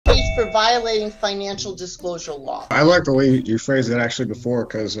for violating financial disclosure law. I like the way you phrased it actually before,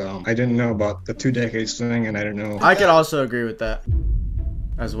 because I didn't know about the 2 decades thing, and I didn't know. I could also agree with that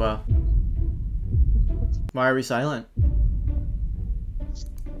as well. Why are we silent?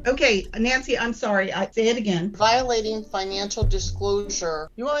 Okay, Nancy, I'm sorry. I say it again. Violating financial disclosure.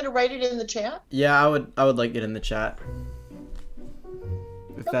 You want me to write it in the chat? Yeah, I would like it in the chat.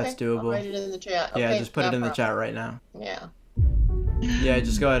 If that's doable. I'll write it in the chat. Yeah, Okay, just put it in the chat right now. Yeah. Yeah,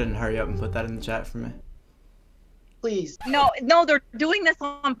 just go ahead and hurry up and put that in the chat for me. Please. No, they're doing this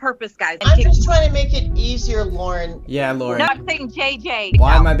on purpose, guys. I'm just trying to make it easier, Lauren. Yeah, Lauren. Not saying JJ.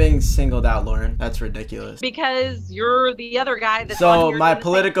 Why am I being singled out, Lauren? That's ridiculous. Because you're the other guy that's on So here my doing the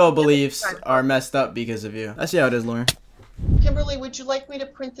political same- beliefs are messed up because of you. I see how it is, Lauren. Kimberly, would you like me to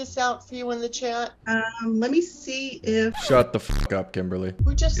print this out for you in the chat? Let me see if... Shut the fuck up, Kimberly.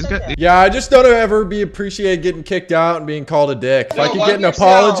 Who just said that? Yeah, I just don't ever appreciate getting kicked out and being called a dick. If I could get an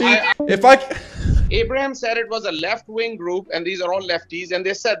apology, Abraham said it was a left-wing group, and these are all lefties, and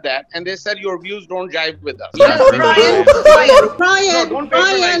they said that, and they said your views don't jive with us. Ryan!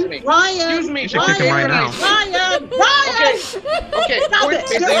 Excuse me. Okay. Stop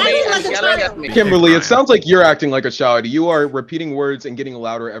it. You're acting like a child. Kimberly, it sounds like you're acting like a child. You are repeating words and getting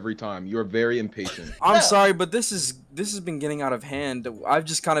louder every time. You are very impatient. I'm sorry, but this has been getting out of hand. I've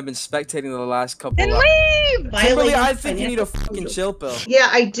just kind of been spectating the last couple. Then leave. Kimberly, I think you need a fucking chill pill. Yeah,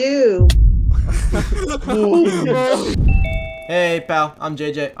 I do. Hey pal, I'm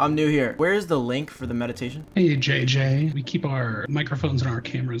JJ. I'm new here. Where's the link for the meditation? Hey JJ, we keep our microphones and our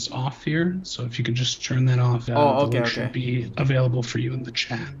cameras off here, so if you could just turn that off, the link should be available for you in the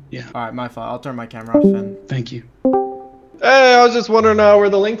chat. Yeah. All right, my fault. I'll turn my camera off then. Thank you. Hey, I was just wondering where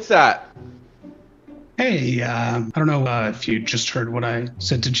the link's at. Hey, I don't know if you just heard what I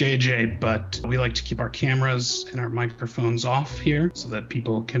said to JJ, but we like to keep our cameras and our microphones off here so that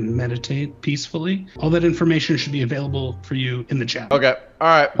people can meditate peacefully. All that information should be available for you in the chat. Okay, all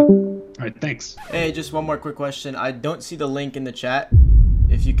right. All right, thanks. Hey, just one more quick question. I don't see the link in the chat.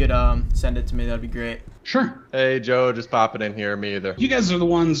 If you could send it to me, that'd be great. Sure. Hey Joe, just popping in here. Me either. You guys are the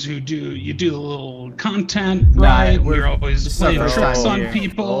ones who do the little content, right? We're always playing tricks on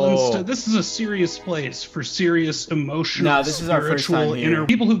people and stuff. This is a serious place for serious emotional, this is our first time here.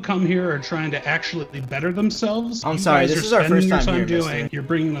 People who come here are trying to actually better themselves. I'm sorry, this is our first time here. You're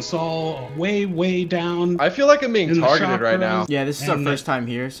bringing us all way, way down. I feel like I'm being targeted right now. Yeah, this is our first time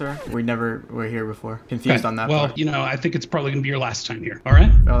here, sir. We never were here before. Confused on that Well, part. you know, I think it's probably gonna be your last time here. All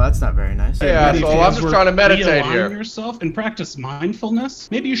right? Oh, that's not very nice. Yeah, so I'm just trying to meditate here. Yourself and practice mindfulness.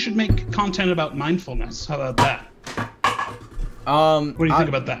 Maybe you should make content about mindfulness. How about that? What do you think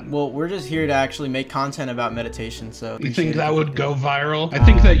about that? Well, we're just here to actually make content about meditation, so... You think that would go viral? I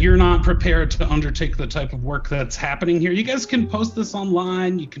think that you're not prepared to undertake the type of work that's happening here. You guys can post this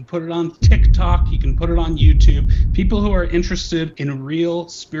online, you can put it on TikTok, you can put it on YouTube. People who are interested in real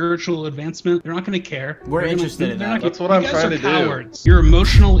spiritual advancement, they're not going to care. We're interested in that. That's what I'm trying to do. Cowards. You're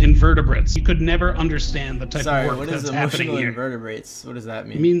emotional invertebrates. You could never understand the type of work what that's is happening emotional here. invertebrates? What does that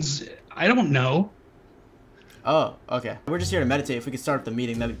mean? It means, I don't know. Oh, okay. We're just here to meditate. If we could start up the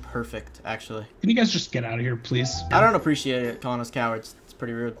meeting, that'd be perfect, actually. Can you guys just get out of here, please? I don't appreciate it calling us cowards. It's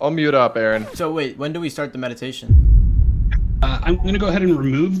pretty rude. I'll mute up, Aaron. So wait, when do we start the meditation? I'm going to go ahead and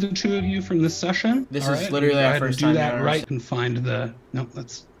remove the two of you from this session. This is literally our first time. Do that right and find the... No,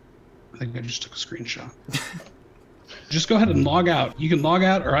 that's... I think I just took a screenshot. Just go ahead and log out. You can log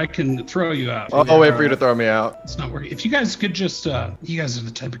out or I can throw you out. I'll wait for you to throw me out. It's not working. If you guys could just... you guys are the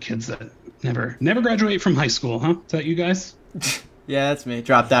type of kids that never graduate from high school, huh? Is that you guys? Yeah, that's me.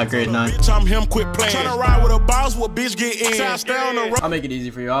 Dropped out grade 9. Bitch, I'm him, quit playing. Tryna ride with a boss, what bitch get in? I'll make it easy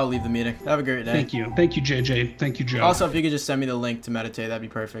for you. I'll leave the meeting. Have a great day. Thank you. Thank you, JJ. Thank you, Joe. Also, if you could just send me the link to meditate, that'd be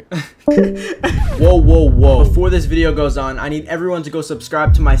perfect. Whoa. Before this video goes on, I need everyone to go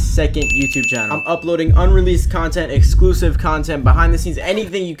subscribe to my second YouTube channel. I'm uploading unreleased content, exclusive content, behind the scenes,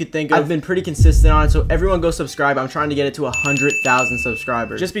 anything you could think of. I've been pretty consistent on it, so everyone go subscribe. I'm trying to get it to 100,000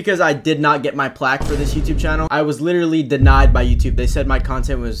 subscribers. Just because I did not get my plaque for this YouTube channel, I was literally denied by YouTube. They said my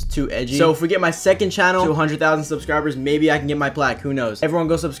content was too edgy. So if we get my second channel to 100,000 subscribers, maybe I can get my plaque. Who knows? Everyone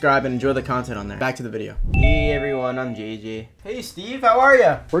go subscribe and enjoy the content on there. Back to the video. Hey everyone, I'm JJ. Hey Steve, how are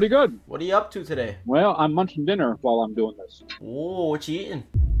you? Pretty good. What are you up to today? Well, I'm munching dinner while I'm doing this. Oh, what you eating?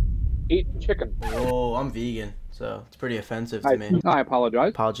 Eating chicken. Oh, I'm vegan, so it's pretty offensive to me. I apologize.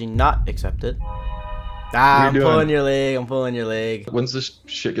 Apology not accepted. Ah, I'm pulling your leg. I'm pulling your leg. When's this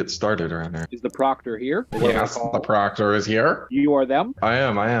shit get started around here? Is the proctor here? Yes, the proctor is here. You are them? I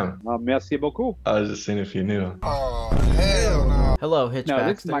am. Merci beaucoup. I was just seeing if you knew. Oh, hell no. Hello,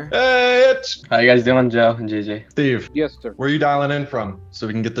 Hitchbackster. Hey, Hitch! How you guys doing, Joe and JJ? Steve. Yes, sir. Where are you dialing in from? So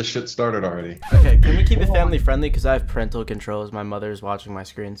we can get this shit started already. Okay, can we keep it family friendly? Because I have parental controls. My mother's watching my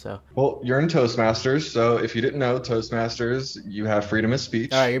screen, so. Well, you're in Toastmasters, so if you didn't know, Toastmasters, you have freedom of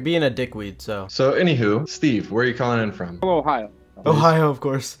speech. Alright, you're being a dickweed, so. So, anywho, Steve, where are you calling in from? Hello, Ohio. Ohio, of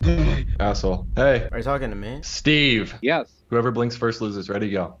course. Asshole. Hey. Are you talking to me? Steve. Yes. Whoever blinks first loses. Ready,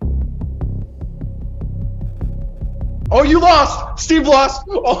 go. Oh, you lost! Steve lost!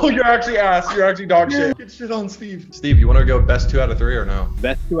 Oh, you're actually ass. You're actually dog shit. Get shit on Steve. Steve, you want to go best 2 out of 3 or no?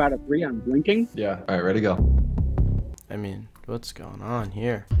 Best 2 out of 3 on blinking? Yeah. All right, ready, go. I mean, what's going on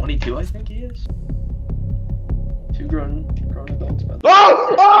here? 22, I think he is. 2 grown adults.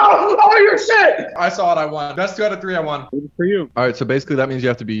 Oh, you're shit! I saw it, I won. Best 2 out of 3, I won. Good for you. All right, so basically that means you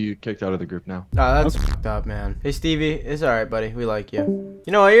have to be kicked out of the group now. Oh, that's fucked up, man. Hey, Stevie, it's alright, buddy. We like you.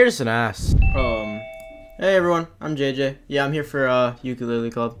 You know what? You're just an ass. Hey, everyone. I'm JJ. Yeah, I'm here for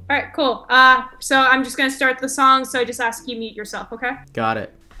Ukulele Club. Alright, cool. So I'm just gonna start the song, so I just ask you mute yourself, okay? Got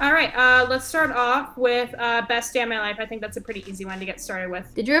it. Alright, let's start off with Best Day of My Life. I think that's a pretty easy one to get started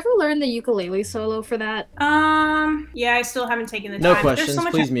with. Did you ever learn the ukulele solo for that? Yeah, I still haven't taken the time. No There's questions, so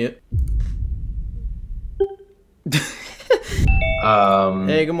much please mute.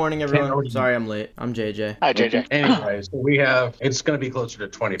 Hey, good morning, everyone. Sorry I'm late. I'm JJ. Hi, JJ. Anyways, it's going to be closer to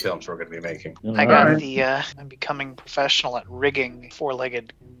 20 films we're going to be making. I got the, I'm becoming professional at rigging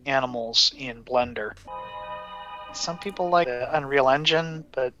 4-legged animals in Blender. Some people like Unreal Engine,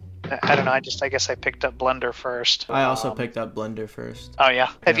 but I don't know. I guess I picked up Blender first. I also picked up Blender first. Oh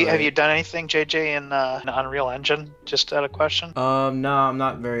yeah. Have you done anything, JJ, in Unreal Engine? Just out of question. No, I'm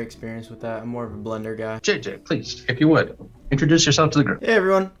not very experienced with that. I'm more of a Blender guy. JJ, please, if you would, introduce yourself to the group. Hey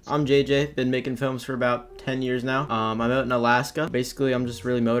everyone, I'm JJ. Been making films for about 10 years now. I'm out in Alaska. Basically, I'm just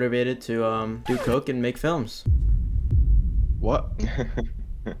really motivated to do coke and make films. What?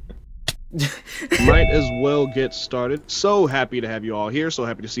 Might as well get started. So happy to have you all here. So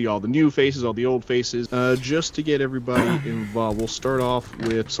happy to see all the new faces, all the old faces. Just to get everybody involved, we'll start off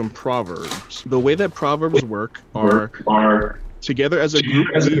with some proverbs. The way that proverbs work are together as a group,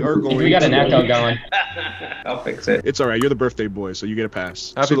 we are going. We got an echo going. I'll fix it. It's all right. You're the birthday boy, so you get a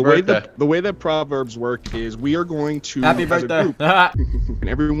pass. Happy so the birthday. way that proverbs work is we are going to Happy as birthday. a group, and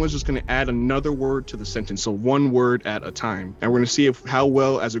everyone's just going to add another word to the sentence, so one word at a time. And we're going to see how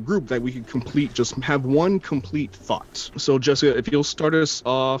well as a group that we can have one complete thought. So Jessica, if you'll start us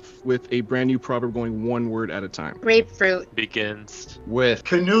off with a brand new proverb going one word at a time. Grapefruit. Begins with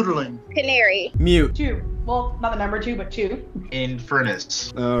canoodling. Canary. Mute. 2. Well, not the number 2, but 2. In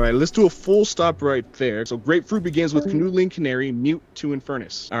furnace. All right, let's do a full stop right there. So grapefruit begins with canoodling, canary, mute to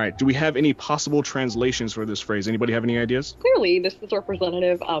infernus. All right, do we have any possible translations for this phrase? Anybody have any ideas? Clearly, this is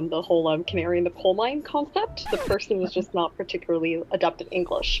representative the whole canary in the coal mine concept. The person was just not particularly adept at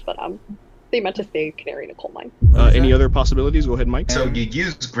English, but they meant to say canary in a coal mine. Any other possibilities? Go ahead, Mike. So you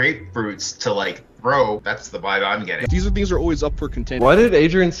use grapefruits to throw. That's the vibe I'm getting. These are always up for contention. Why did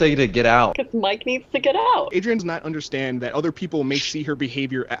Adrian say to get out? Because Mike needs to get out. Adrian does not understand that other people may see her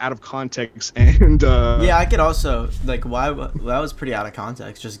behavior out of context, and yeah, I could also why that was pretty out of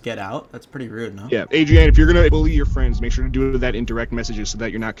context. Just get out. That's pretty rude, no? Yeah, Adrian, if you're gonna bully your friends, make sure to do that in direct messages so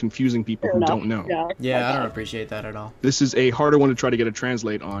that you're not confusing people who don't know. Yeah, I don't appreciate that at all. This is a harder one to try to get a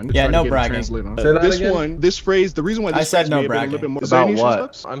translate on. Yeah, no bragging. This phrase, the reason why this I said no a bragging. little bit more About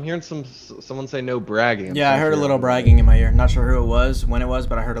what? I'm hearing someone say no bragging. Yeah, I heard a little bragging in my ear. Not sure who it was, when it was,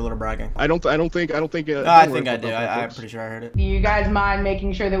 but I heard a little bragging. I think I do. I'm pretty sure I heard it. Do you guys mind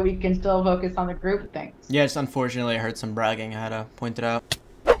making sure that we can still focus on the group things? Yeah, just unfortunately I heard some bragging. I had to point it out.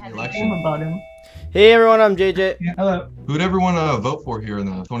 About him. Hey everyone, I'm JJ. Yeah, hello. Who'd everyone vote for here in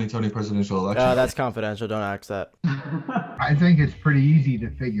the 2020 presidential election? That's confidential. Don't ask that. I think it's pretty easy to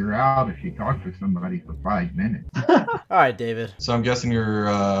figure out if you talk to somebody for 5 minutes. All right, David. So I'm guessing you're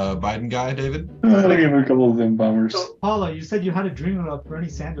Biden guy, David? I give him a couple of Zoom bombers. So, Paula, you said you had a dream about Bernie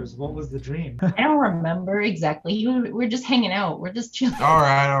Sanders. What was the dream? I don't remember exactly. We're just hanging out. We're just chilling. All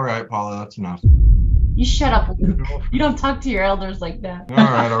right, Paula, that's enough. You shut up. You don't talk to your elders like that. All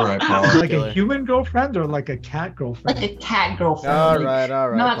right, Paula. Like a human girlfriend or like a cat girlfriend? Like a cat girlfriend. All right,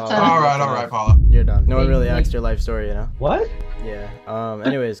 not Paula. All right, Paula. You're done. No one really asked your life story, you know? What? Yeah.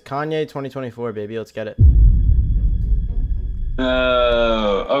 Anyways, Kanye 2024, baby. Let's get it.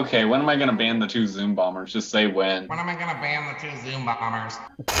 Okay, when am I gonna ban the 2 Zoom bombers? Just say when. When am I gonna ban the 2 Zoom bombers?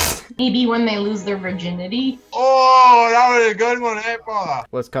 Maybe when they lose their virginity. Oh, that was a good one, hey, Paula.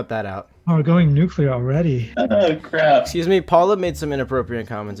 Let's cut that out. Oh, we're going nuclear already. Oh, crap. Excuse me, Paula made some inappropriate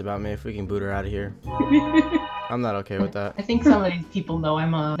comments about me. If we can boot her out of here. I'm not okay with that. I think some of these people know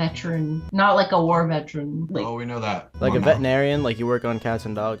I'm a veteran, not like a war veteran. Like, Oh, we know that. Like a veterinarian, like you work on cats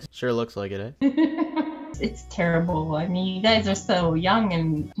and dogs. Sure looks like it, eh? it's terrible. I mean, you guys are so young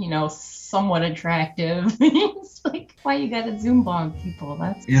and, you know, somewhat attractive. It's like, why you gotta Zoom bomb people?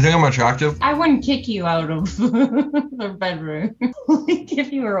 That's. You think I'm attractive? I wouldn't kick you out of the bedroom, like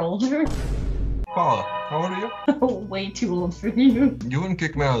if you were older. Paula, how old are you? Way too old for you. You wouldn't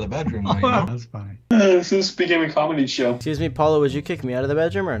kick me out of the bedroom, though, you know? That's fine. This is became a comedy show. Excuse me, Paula, would you kick me out of the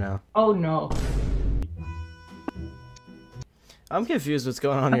bedroom or no? Oh no. I'm confused what's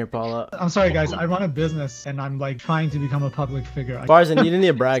going on here, Paula. I'm sorry, guys. I run a business, and I'm like trying to become a public figure. Barzin, you didn't need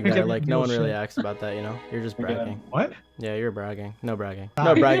to brag there. Get Like, no one really shit. asks about that, you know? You're just bragging. What? Yeah, you're bragging. No bragging.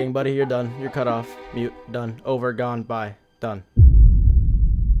 No bragging, buddy. You're done. You're cut off. Mute. Done. Over. Gone. Bye. Done.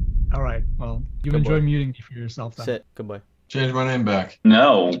 All right. Well, you Good enjoy boy. muting me for yourself then. Sit. Good boy. Change my name back.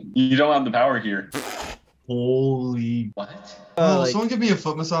 No, you don't have the power here. Holy. What? Oh, Like, someone give me a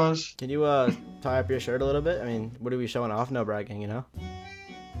foot massage. can you tie up your shirt a little bit? I mean, what are we showing off? No bragging, you know?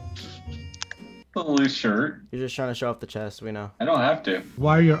 A loose shirt. You're just trying to show off the chest. We know. I don't have to.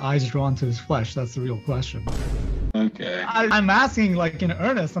 Why are your eyes drawn to his flesh? That's the real question. Okay. I'm asking like in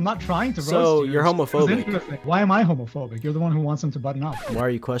earnest. I'm not trying to roast you. So you're It's homophobic. interesting. Why am I homophobic? You're the one who wants him to button up. Why are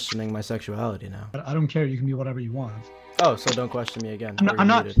you questioning my sexuality now? I don't care. You can be whatever you want. Oh, so don't question me again. I'm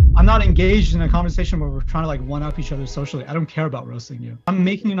not engaged in a conversation where we're trying to like one up each other socially. I don't care about roasting you. I'm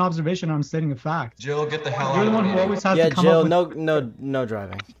making an observation. I'm stating a fact. Jill, get the hell You're out the of one who here. always has Yeah, to come Jill, up with... no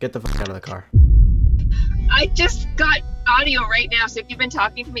driving. Get the fuck out of the car. I just got audio right now, so if you've been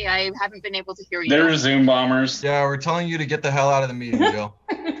talking to me, I haven't been able to hear you. They're Zoom bombers. Yeah, we're telling you to get the hell out of the meeting, Jill.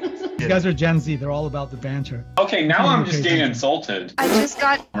 You guys are Gen Z. They're all about the banter. Okay, now I'm just getting insulted. I just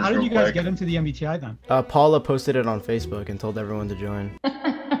got. How did you guys get into the MBTI then? Paula posted it on Facebook and told everyone to join.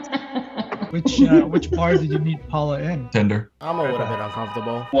 Which bar did you meet Paula in? Tinder. I'm a little bit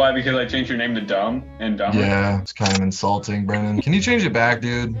uncomfortable. Why? Because I changed your name to Dumb and Dumber? Yeah, it's kind of insulting, Brennan. Can you change it back,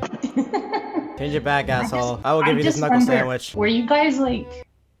 dude? Change it back, asshole. I will give you this just knuckle wonder, sandwich. Were you guys like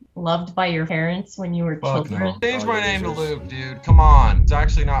loved by your parents when you were Fuck children? no. Change my name to Luke, dude. Come on. It's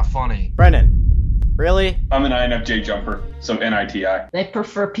actually not funny. Brennan, really? I'm an INFJ jumper, so NITI. They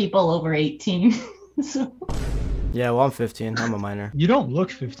prefer people over 18. So. Yeah, well, I'm 15. I'm a minor. You don't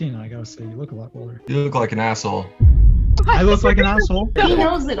look 15, I gotta say. You look a lot older. You look like an asshole. I look like an asshole? He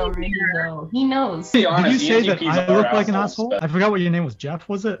knows it already, though. He knows. Be honest, Did you say that ENTPs I are look like an assholes, asshole? I forgot what your name was. Jeff,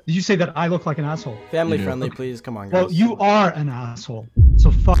 was it? Did you say that I look like an asshole? Family You do. friendly, please. Come on, guys. Well, you are an asshole. So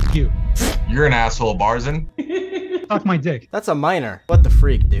fuck you. You're an asshole, Barzin. Suck my dick. That's a minor. What the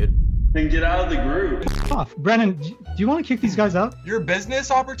freak, dude? Then get out of the group. Off. Brennan, do you want to kick these guys out? Your business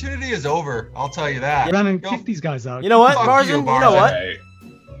opportunity is over. I'll tell you that. Brennan, Go- kick these guys out. You know what, Fuck Barzin? you, You know what? Hey.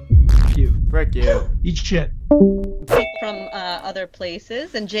 Fuck you. Frick you. Eat shit. From other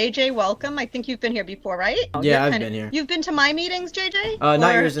places. And JJ, welcome. I think you've been here before, right? Yeah, I've been here. You've been to my meetings, JJ? Not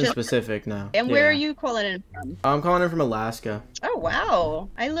Or yours in just- specific, no. And where are you calling in from? I'm calling in from Alaska. Oh, wow.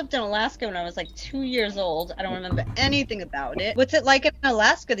 I lived in Alaska when I was like 2 years old. I don't remember anything about it. What's it like in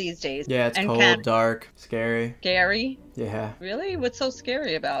Alaska these days? Yeah, it's And cold, dark, scary. Scary? Yeah. Really? What's so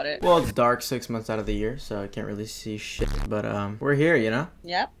scary about it? Well, it's dark 6 months out of the year, so I can't really see shit. But we're here, you know?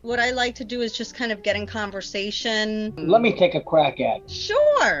 Yep. What I like to do is just kind of get in conversation. Let me take a crack at it.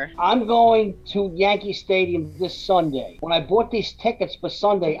 Sure. I'm going to Yankee Stadium this Sunday. When I bought these tickets for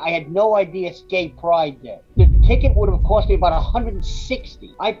Sunday, I had no idea it's Gay Pride Day. The ticket would have cost me about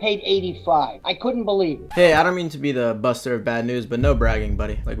 $160. I paid $85. I couldn't believe it. Hey, I don't mean to be the buster of bad news, but no bragging,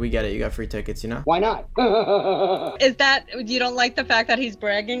 buddy. Like, we get it. You got free tickets, you know? Why not? Is that, you don't like the fact that he's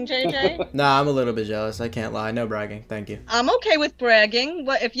bragging, JJ? Nah, I'm a little bit jealous. I can't lie. No bragging. Thank you. I'm okay with bragging.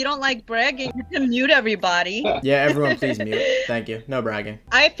 But if you don't like bragging, you can mute everybody. Yeah, everyone please mute. Thank you. No bragging.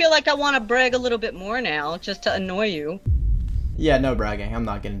 I feel like I want to brag a little bit more now, just to annoy you. Yeah, no bragging. I'm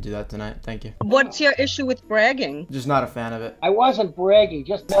not gonna do that tonight. Thank you. What's your issue with bragging? Just not a fan of it. I wasn't bragging,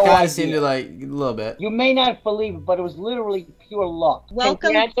 just no Kinda idea. seemed to like, a little bit. You may not believe it, but it was literally pure luck.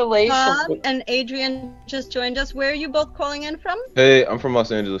 Welcome, Congratulations. Bob and Adrian just joined us. Where are you both calling in from? Hey, I'm from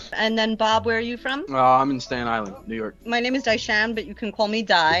Los Angeles. And then Bob, where are you from? I'm in Staten Island, New York. My name is Daishan, but you can call me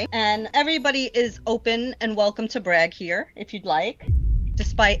Di. And everybody is open and welcome to brag here, if you'd like,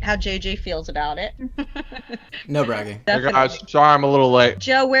 despite how JJ feels about it. No bragging. Hey guys, sorry I'm a little late.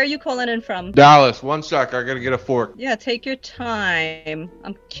 Joe, where are you calling in from? Dallas, 1 sec, I gotta get a fork. Yeah, take your time.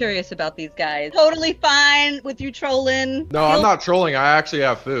 I'm curious about these guys. Totally fine with you trolling. No, I'm not trolling, I actually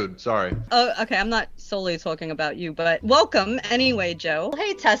have food, sorry. Oh, okay. I'm not solely talking about you, but welcome anyway, Joe.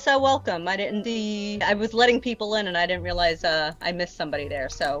 Hey, Tessa, welcome. I was letting people in and I didn't realize I missed somebody there.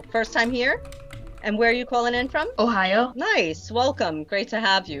 So, first time here? And where are you calling in from? Ohio. Nice. Welcome. Great to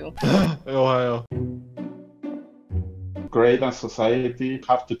have you. Ohio. Grade and society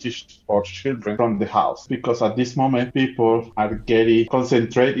have to teach our children from the house, because at this moment people are getting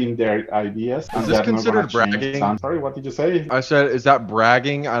concentrated in their ideas. Is this considered bragging? Sorry, what did you say? I said, is that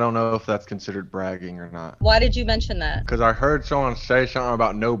bragging? I don't know if that's considered bragging or not. Why did you mention that? Because I heard someone say something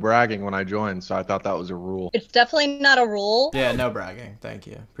about no bragging when I joined, so I thought that was a rule. It's definitely not a rule. Yeah, no bragging. Thank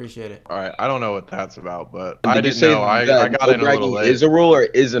you. Appreciate it. All right, I don't know what that's about, but Did I you didn't say know. I that got no in a little bragging late. is a rule or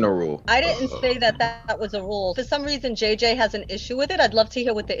isn't a rule? I didn't say that was a rule. For some reason, JJ has an issue with it. I'd love to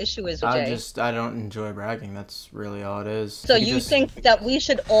hear what the issue is, Jay. I don't enjoy bragging. That's really all it is. So you think that we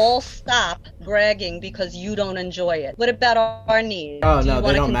should all stop bragging because you don't enjoy it? What about our needs? Oh, no,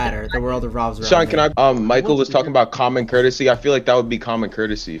 they don't matter. The world revolves around Sean, me. can I? Michael was talking about common courtesy. I feel like that would be common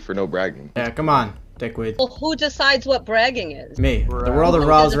courtesy for no bragging. Yeah, come on, dickweed. Well, who decides what bragging is? Me. The world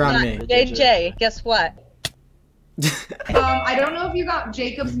revolves around me. JJ, guess what? I don't know if you got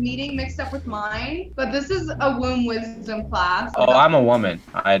Jacob's meeting mixed up with mine, but this is a womb wisdom class. Oh, I'm a woman.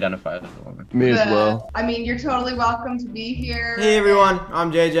 I identify as a woman. Me as well. I mean, you're totally welcome to be here. Hey everyone,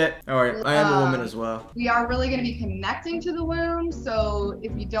 I'm JJ. Alright, I am a woman as well. We are really going to be connecting to the womb, so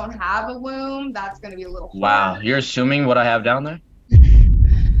if you don't have a womb, that's going to be a little hard. Wow, you're assuming what I have down there?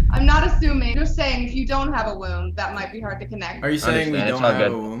 I'm not assuming. Just saying, if you don't have a womb, that might be hard to connect. Are you saying we don't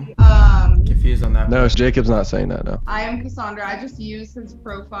have a womb? Confused on that. No, Jacob's not saying that, no. I am Cassandra. I just used his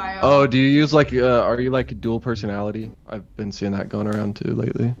profile. Oh, do you use like, are you like a dual personality? I've been seeing that going around too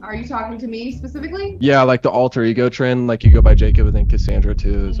lately. Are you talking to me specifically? Yeah, like the alter ego trend, like you go by Jacob and then Cassandra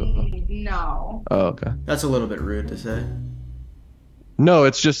too as well. No. Oh, okay. That's a little bit rude to say. No,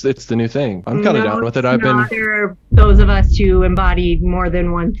 it's the new thing. I'm kind of down with it. There are those of us who embody more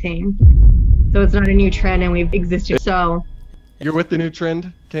than one thing. So it's not a new trend and we've existed. So you're with the new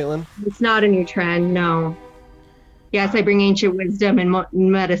trend, Caitlin? It's not a new trend, no. Yes, I bring ancient wisdom and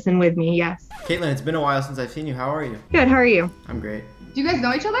medicine with me, yes. Caitlin, it's been a while since I've seen you. How are you? Good, how are you? I'm great. Do you guys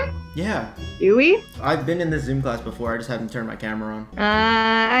know each other? Yeah. Do we? I've been in this Zoom class before. I just haven't turned my camera on.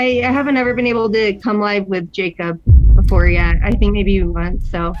 I haven't ever been able to come live with Jacob before yet. I think maybe you once,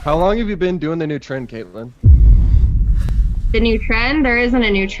 so. How long have you been doing the new trend, Caitlin? The new trend? There isn't a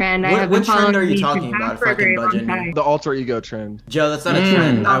new trend. What trend are you talking about? If I can budge in here? The alter ego trend. Joe, that's not a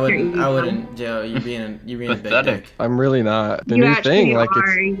trend. I wouldn't. Joe, you're being a big dick. I'm really not. The you new thing, like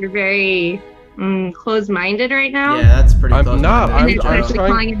are. You're very closed-minded right now. Yeah, that's pretty I'm closed-minded. not. And it's actually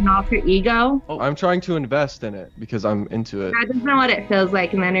calling it an alter ego. I'm trying to invest in it because I'm into it. That doesn't know what it feels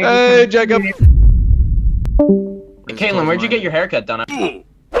like, and then Hey, Jacob. Caitlin, where'd you get your haircut done?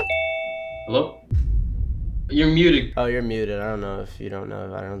 Hello? You're muted. Oh, you're muted. I don't know if you don't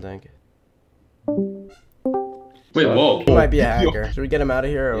know. I don't think. Wait, whoa. He might be a hacker. Should we get him out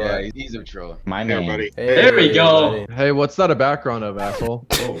of here? Or Yeah, what? he's a troll. My name. buddy. Hey, there we go. buddy. Hey, what's that a background of, asshole?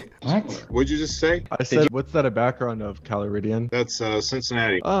 What? What'd you just say? I said, what's that a background of, Caloridian? That's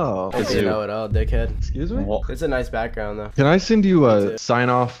Cincinnati. Oh. You know it all, dickhead. Excuse me? It's a nice background, though. Can I send you a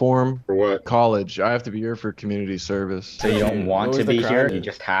sign-off form? For what? College. I have to be here for community service. So you don't want to be here? You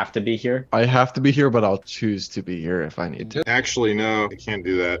just have to be here? I have to be here, but I'll choose to be here if I need to. Actually, no, I can't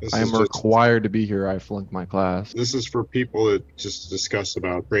do that. I am required to be here. I flunked my class. This is for people that just discuss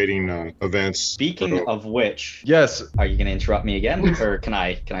about creating events. Speaking of which, yes, are you gonna interrupt me again, or can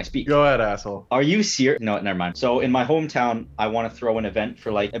I speak? Go ahead, asshole. Are you serious? No, never mind. So in my hometown, I want to throw an event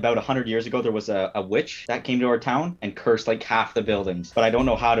for like about 100 years ago. There was a witch that came to our town and cursed like half the buildings, but I don't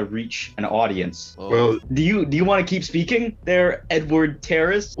know how to reach an audience. Well, do you want to keep speaking there, Edward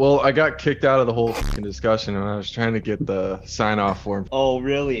Terrace? Well, I got kicked out of the whole fucking discussion and I was trying to get the sign-off form. Oh,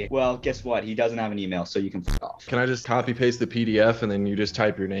 really? Well, guess what? He doesn't have an email, so you can fuck off. Can I just copy-paste the PDF and then you just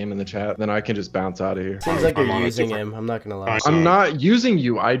type your name in the chat? Then I can just bounce out of here. Seems like you're using him. I'm not gonna lie. I'm not using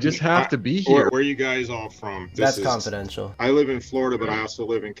you. I just have to be here. Where are you guys all from? That's confidential. I live in Florida, but I also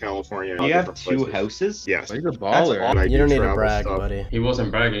live in California. You have two houses? Yes. You're a baller. You don't need to brag, buddy. He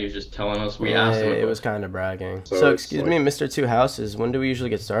wasn't bragging. He was just telling us we asked him. It was kind of bragging. So excuse me, Mr. Two Houses. When do we usually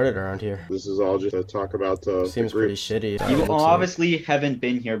get started around here? This is all just to talk about Seems pretty shitty. You obviously haven't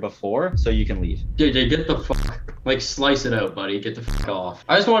been here before, so you can leave. JJ, get the fuck. Like, slice it out, buddy. Get the fuck off.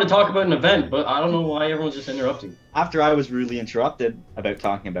 I just want to talk about an event, but I don't know why everyone's just interrupting. After I was rudely interrupted about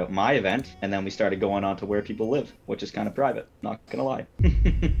talking about my event, and then we started going on to where people live, which is kind of private, not gonna lie.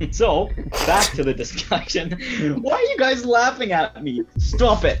 So, back to the discussion. Why are you guys laughing at me?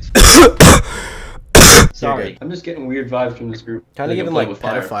 Stop it! Sorry. I'm just getting weird vibes from this group. Kind of giving like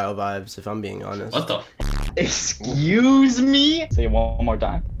pedophile vibes, if I'm being honest. What the Excuse me? Say it one more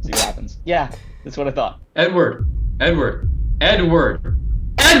time. See what happens. Yeah, that's what I thought. Edward.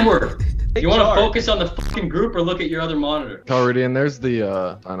 You want to focus on the fucking group or look at your other monitor? Calridian, there's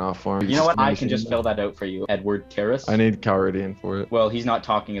the sign-off form. You know what? I can just fill that out for you. Edward Terrace. I need Calridian for it. Well, he's not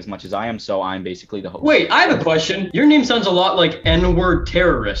talking as much as I am, so I'm basically the host. Wait, I have a question. Your name sounds a lot like N-word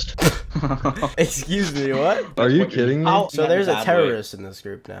terrorist. Excuse me, what? Are you kidding me? So there's a terrorist in this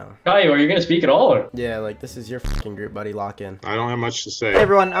group now. Caio, are you gonna speak at all? Or? Yeah, like this is your fucking group, buddy. Lock in. I don't have much to say. Hey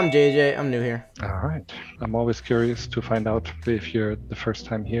everyone, I'm JJ. I'm new here. All right. I'm always curious to find out if you're the first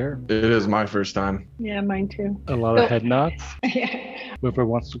time here. It is my first time. Yeah, mine too. A lot of head nods. Whoever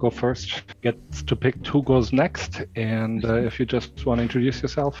wants to go first gets to pick who goes next. And if you just want to introduce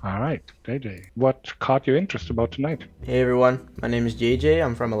yourself. All right, JJ. What caught your interest about tonight? Hey everyone, my name is JJ.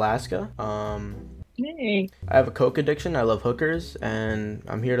 I'm from Alaska. Hey. I have a coke addiction. I love hookers, and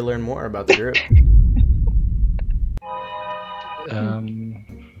I'm here to learn more about the group.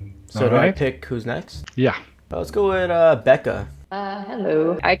 So do I pick who's next? Yeah. Let's go with Becca.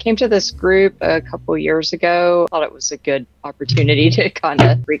 Hello. I came to this group a couple years ago. Thought it was a good opportunity to kind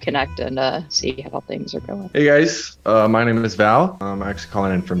of reconnect and see how things are going. Hey guys, my name is Val. I'm actually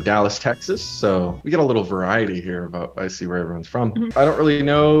calling in from Dallas, Texas. So we get a little variety here about I see where everyone's from. I don't really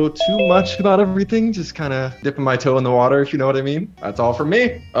know too much about everything, just kind of dipping my toe in the water, if you know what I mean. That's all from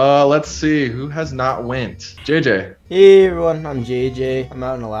me. Let's see, who has not went? JJ. Hey everyone, I'm JJ. I'm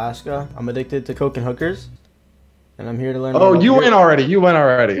out in Alaska. I'm addicted to coke and hookers. And I'm here to learn. Oh, you went already. You went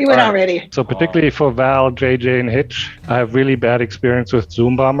already. You went already. So particularly for Val, JJ, and Hitch, I have really bad experience with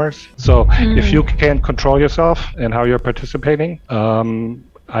Zoom bombers. So if you can't control yourself and how you're participating,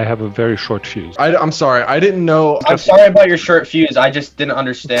 I have a very short fuse. I'm sorry. I didn't know. I'm sorry about your short fuse. I just didn't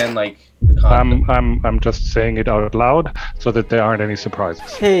understand like. I'm just saying it out loud so that there aren't any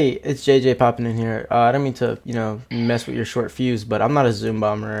surprises. Hey, it's JJ popping in here. I don't mean to, mess with your short fuse, but I'm not a Zoom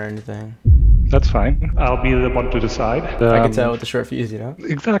bomber or anything. That's fine. I'll be the one to decide. I can tell with the short fuse,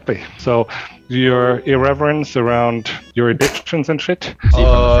 Exactly. So your irreverence around your addictions and shit.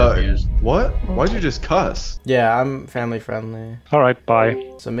 What? Why'd you just cuss? Yeah, I'm family friendly. All right,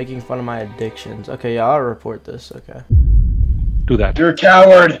 bye. So making fun of my addictions. Okay, yeah, I'll report this. Okay. Do that. You're a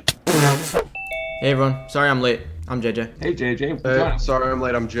coward. Hey everyone, sorry I'm late. I'm JJ. Hey JJ. Hey, sorry I'm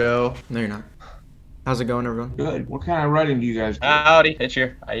late. I'm Joe. No, you're not. How's it going, everyone? Good. What kind of writing do you guys do? Howdy, Hitch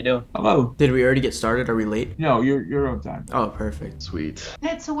here. How you doing? Hello. Did we already get started? Are we late? No, you're on time. Oh, perfect. Sweet.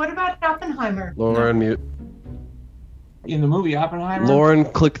 Hey, so what about Oppenheimer? Lauren, mute. In the movie Oppenheimer? Lauren,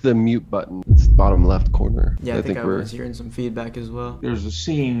 click the mute button. It's bottom left corner. Yeah, I think I was hearing some feedback as well. There's a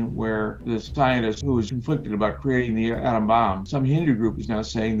scene where the scientist who was conflicted about creating the atom bomb, some Hindu group is now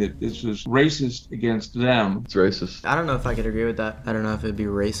saying that this was racist against them. It's racist. I don't know if I could agree with that. I don't know if it'd be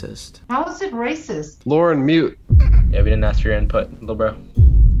racist. How is it racist? Lauren, mute. Yeah, we didn't ask for your input, little bro.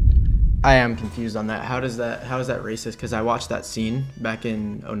 I am confused on that. How is that racist? Because I watched that scene back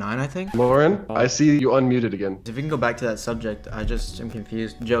in 2009, I think. Lauren, I see you unmuted again. If we can go back to that subject, I just am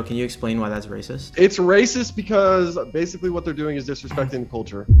confused. Joe, can you explain why that's racist? It's racist because basically what they're doing is disrespecting the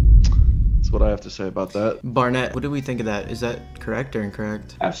culture. That's what I have to say about that. Barnett, what do we think of that? Is that correct or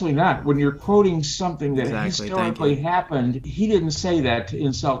incorrect? Absolutely not. When you're quoting something that historically happened, he didn't say that to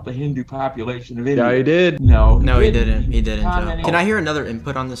insult the Hindu population of India. Yeah, he did. No, he didn't. He didn't, Joe. Can I hear another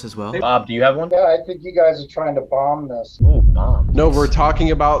input on this as well? Bob, do you have one? Yeah, I think you guys are trying to bomb this. Oh, bomb. No, we're talking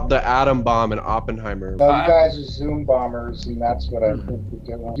about the atom bomb in Oppenheimer. No, you guys are Zoom bombers, and that's what I think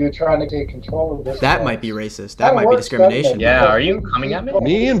you're doing. You're trying to take control of this. That might be racist. That might be discrimination. Yeah, are you coming at me?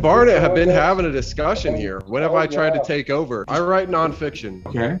 Me and Barnett have been having a discussion here. When have I tried to take over? I write nonfiction.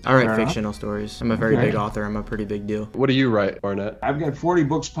 Okay. I write fictional stories. I'm a very big author. I'm a pretty big deal. What do you write, Barnett? I've got 40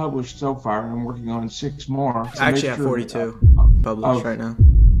 books published so far, and I'm working on 6 more. So I actually have 42 published right now.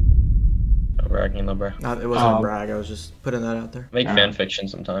 Bragging, little bro. It wasn't a brag. I was just putting that out there. Make fan fiction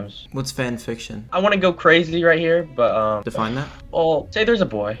sometimes. What's fan fiction? I want to go crazy right here, but define that. Well, say there's a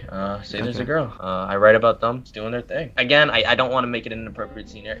boy. Say there's a girl. I write about them doing their thing. Again, I don't want to make it an inappropriate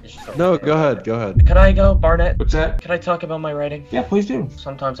scene here. It's just no, go ahead. Go ahead. Could I go, Barnett? What's that? Could I talk about my writing? Yeah, please do.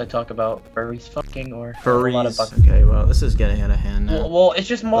 Sometimes I talk about furries fucking or furries. Okay, well, this is getting out of hand now. Well, it's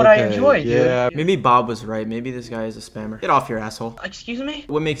just what I enjoy, yeah. dude. Maybe Bob was right. Maybe this guy is a spammer. Get off here, asshole. Excuse me?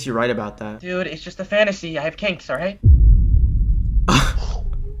 What makes you right about that? Dude, it's just a fantasy. I have kinks, alright?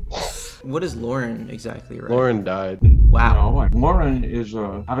 What is Lauren exactly, right? Lauren died. Wow. No, Lauren is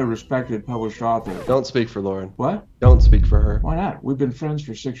a highly respected published author. Don't speak for Lauren. What? Don't speak for her. Why not? We've been friends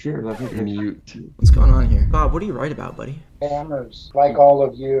for 6 years. I think mute. What's going on here? Bob, what do you write about, buddy? Bombers, like all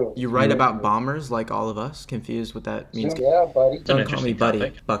of you. You write about bombers like all of us? Confused what that means? Yeah, buddy. Don't call me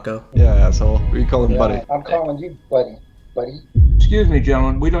buddy, bucko. Yeah, asshole. What are you calling buddy? I'm calling you buddy. buddy. Excuse me,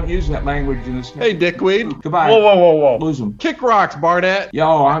 gentlemen. We don't use that language in this. Hey, dickweed. Goodbye. Whoa. Lose them. Kick rocks, Barnett.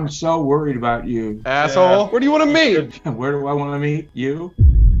 Yo, I'm so worried about you. Asshole. Where do you want to meet? Where do I want to meet? You?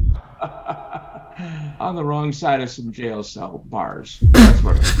 On the wrong side of some jail cell bars. That's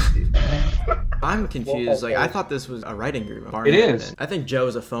what I'm confused. Like, I thought this was a writing group. It is. I think Joe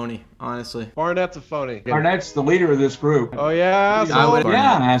is a phony, honestly. Barnett's a phony. Barnett's the leader of this group. Oh, yeah, asshole?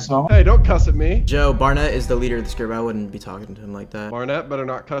 Yeah, asshole. Hey, don't cuss at me. Joe, Barnett is the leader of this group. I wouldn't be talking to him like that. Barnett better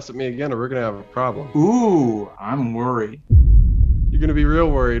not cuss at me again or we're going to have a problem. Ooh, I'm worried. You're going to be real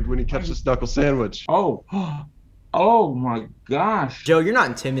worried when you catch this knuckle sandwich. Oh. Oh my gosh. Joe, you're not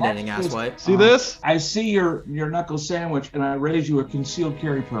intimidating, asswipe. See this? I see your knuckle sandwich and I raise you a concealed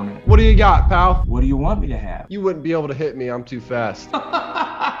carry permit. What do you got, pal? What do you want me to have? You wouldn't be able to hit me. I'm too fast.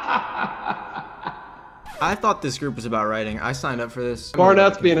 I thought this group was about writing. I signed up for this.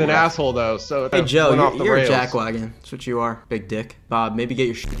 Barnett's being an asshole, though, so hey, Joe, you're a rails. jackwagon. That's what you are. Big dick. Bob, maybe get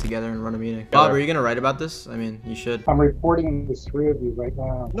your shit together and run a meeting. Bob, are you going to write about this? I mean, you should. I'm reporting the three of you right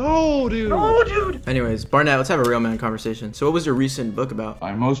now. No, dude. No, dude. Anyways, Barnett, let's have a real man conversation. So what was your recent book about?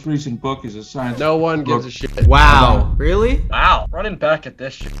 My most recent book is a science No one gives a shit. Wow. Really? Wow. Running back at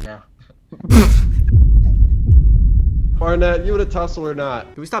this shit now. Barnett, you would have tussle or not?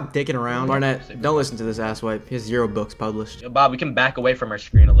 Can we stop dicking around? Barnett, don't listen to this asswipe. He has 0 books published. Yo, Bob, we can back away from our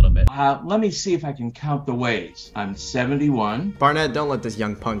screen a little bit. Let me see if I can count the ways. I'm 71. Barnett, don't let this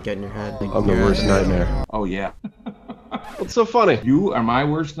young punk get in your head. I'm the worst nightmare. Oh, yeah. What's so funny? You are my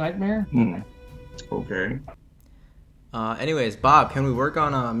worst nightmare? Okay. Anyways, Bob, can we work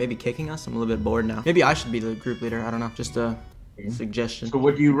on maybe kicking us? I'm a little bit bored now. Maybe I should be the group leader. I don't know. Just a suggestion. So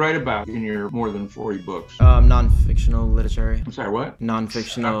what do you write about in your more than 40 books? Non-fictional literary. I'm sorry, what?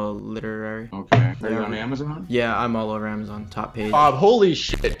 Non-fictional literary. Okay. Are you on Amazon? Yeah, I'm all over Amazon. Top page. Bob, holy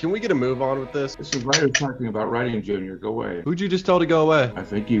shit. Can we get a move on with this? This is writer talking about writing, Junior. Go away. Who'd you just tell to go away? I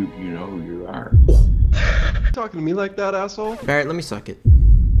think you know who you are. Talking to me like that, asshole? Barrett, let me suck it.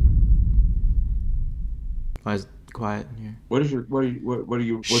 Why is it quiet in here? What's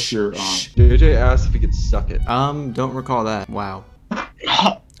your JJ asked if he could suck it. Don't recall that. Wow.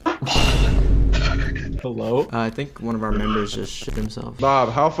 Hello? I think one of our members just shit himself. Bob,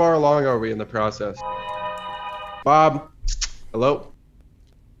 how far along are we in the process? Bob? Hello?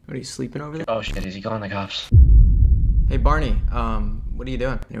 What, are you sleeping over there? Oh shit, is he calling the cops? Hey Barney, what are you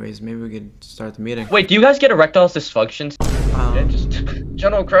doing? Anyways, maybe we could start the meeting. Wait, do you guys get erectile dysfunctions? Yeah, just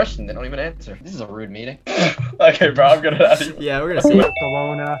general question, they don't even answer. This is a rude meeting. Okay, bro, I'm gonna out of here. Yeah, we're gonna see.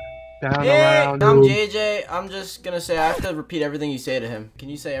 Kelowna, down Hey, around. I'm JJ. I'm just gonna say I have to repeat everything you say to him. Can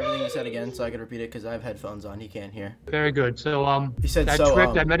you say everything you said again so I can repeat it? Because I have headphones on. He can't hear. Very good. So, you said that so,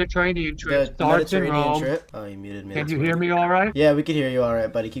 trip, that Mediterranean trip, starts in Rome. Oh, you muted me. Can you hear me all right? Yeah, we can hear you all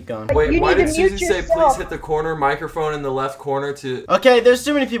right, buddy. Keep going. Wait, why did Susan say please hit the corner microphone in the left corner to... Okay, there's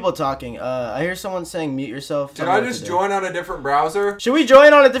too many people talking. I hear someone saying mute yourself. Should I just join on a different browser? Should we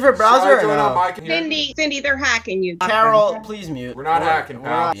join on a different browser Should I join or no? on my Cindy, they're hacking you. Carol, please mute. We're not hacking,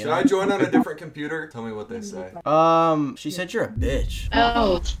 pal. Should I join on a different computer? Tell me what they say. She said you're a bitch.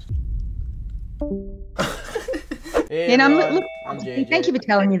 Oh. Hey, And everyone. I'm JJ. thank you for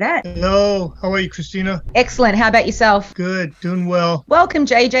telling me that. Hello, how are you, Christina? Excellent. How about yourself? Good, doing well. Welcome,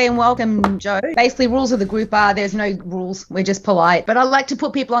 JJ, and welcome, Joe. Basically, rules of the group are there's no rules. We're just polite. But I like to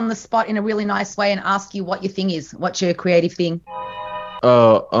put people on the spot in a really nice way and ask you what your thing is. What's your creative thing?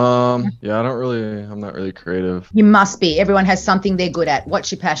 Yeah, I'm not really creative. You must be. Everyone has something they're good at.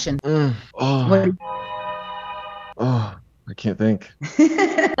 What's your passion? I can't think.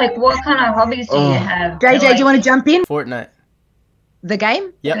 Like, what kind of hobbies do you have? JJ, do you want to jump in? Fortnite. The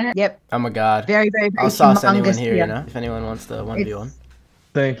game? Yep. Yep. I'm a god. Very, very, very I'll sauce anyone humongous here, here. you know? If anyone wants to 1v1.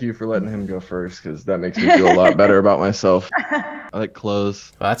 Thank you for letting him go first, because that makes me feel a lot better about myself. I like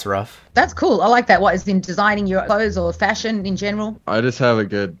clothes. Well, that's rough. That's cool. I like that. What is in designing your clothes or fashion in general? I just have a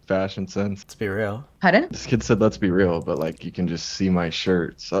good fashion sense. Let's be real. Pardon? This kid said let's be real, but like you can just see my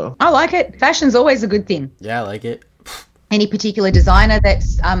shirt, so. I like it. Fashion's always a good thing. Yeah, I like it. Any particular designer that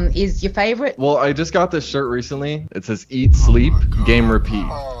is your favorite? Well, I just got this shirt recently. It says eat, sleep, game, repeat.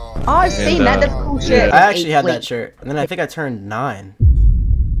 Oh, I've seen that. That's a cool shirt. I actually had that shirt. And then I think I turned 9.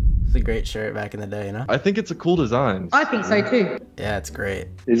 It's a great shirt back in the day, you know? I think it's a cool design. I think so too. Yeah, it's great.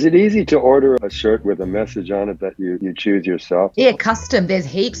 Is it easy to order a shirt with a message on it that you choose yourself? Yeah, custom. There's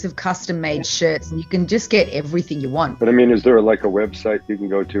heaps of custom made shirts and you can just get everything you want. But I mean, is there like a website you can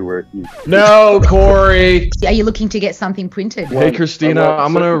go to where you... No, Corey! Are you looking to get something printed? Hey, Christina,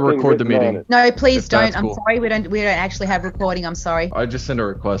 I'm going to record the meeting. No, please If that's don't. I'm cool. sorry. We don't actually have recording. I'm sorry. I just sent a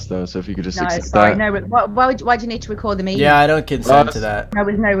request though, so if you could just No, accept sorry. that. No, why'd you need to record the meeting? Yeah, I don't consent to that. No,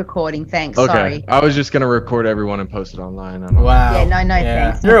 with no recording. recording. Thanks. Okay. Sorry. I was just gonna record everyone and post it online. I don't know. Wow. Yeah, no,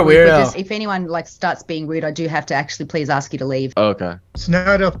 thanks. You're a But weirdo. just, if anyone like starts being rude, I do have to actually please ask you to leave. Okay. It's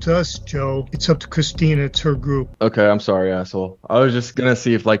not up to us, Joe. It's up to Christina. It's her group. Okay, I'm sorry, asshole. I was just gonna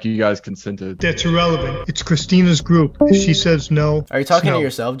see if like you guys consented. That's irrelevant. It's Christina's group. If she says no, Are you talking no. to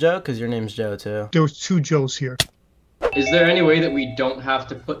yourself, Joe? Because your name's Joe too. There was 2 Joes here. Is there any way that we don't have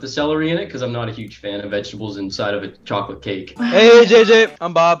to put the celery in it? Because I'm not a huge fan of vegetables inside of a chocolate cake. Hey, JJ.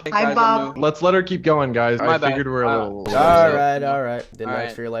 I'm Bob. Hey, Hi, guys, Bob. I'm new. Let's let her keep going, guys. My I bad. figured we're a little. All right. Didn't All ask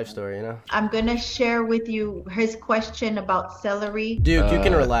right. for your life story, you know. I'm gonna share with you his question about celery. Duke, you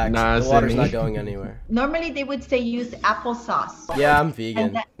can relax. nah, The water's Sydney. not going anywhere. Normally they would say use applesauce. Yeah, I'm vegan.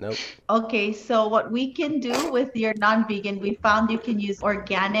 And that- Nope. Okay, so what we can do with your non-vegan, we found you can use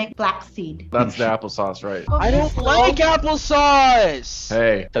organic flaxseed. That's the applesauce, right? I don't like applesauce.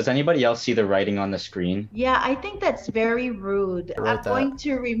 Hey. Does anybody else see the writing on the screen? Yeah, I think that's very rude. I wrote I'm that. going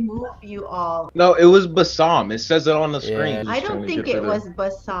to remove you all. No, it was basam. It says it on the screen. Yeah. I trying don't to think get it rid was of-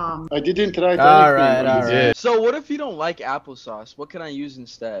 basam. I didn't write All anything. right. So what if you don't like applesauce? What can I use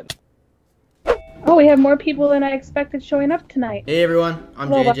instead? Oh, we have more people than I expected showing up tonight. Hey everyone, I'm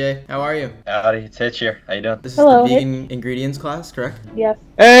Hello. JJ. How are you? Howdy, it's Hitch here. How you doing? This is Hello, the vegan ingredients class, correct? Yes.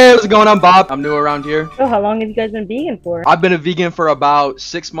 Hey, what's going on, Bob? I'm new around here. Oh, how long have you guys been vegan for? I've been a vegan for about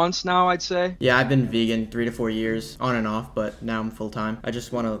 6 months now, I'd say. Yeah, I've been vegan 3 to 4 years, on and off, but now I'm full time. I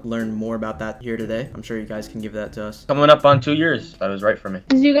just want to learn more about that here today. I'm sure you guys can give that to us. Coming up on 2 years. That was right for me.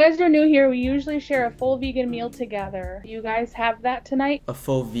 Since you guys are new here, we usually share a full vegan meal together. You guys have that tonight? A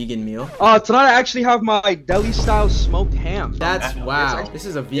full vegan meal. Tonight I actually have my deli-style smoked ham. That's wow. This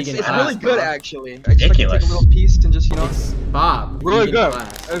is a vegan It's class. really good, Bob. actually. I expect to take Ridiculous. a little piece and just, you know. It's Bob. Really vegan good.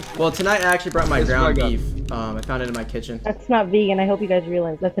 class. Well, tonight I actually brought my It's ground really beef. I found it in my kitchen. That's not vegan. I hope you guys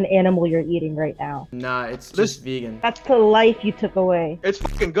realize that's an animal you're eating right now. Nah, it's This- just vegan. That's the life you took away. It's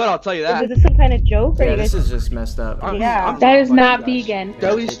fucking good, I'll tell you that. Is this some kind of joke? Or Yeah, you this guys... is just messed up. Yeah, that is not vegan.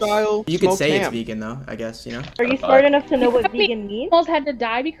 Deli-style You could smoked say it's ham. vegan though, I guess, you know? Are you smart enough to know what vegan means? Almost had to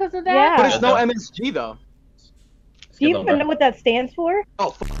die because of that? Yeah. But it's no MSG, though. Do you even know what that stands for? Oh,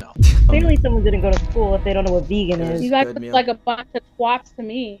 fuck no. Clearly someone didn't go to school if they don't know what vegan is. You guys Good look meal. like a bunch of twats to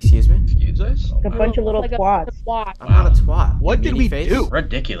me. Excuse me? Excuse us? A bunch of little twats. I'm not a twat. What did Meanie we face. do?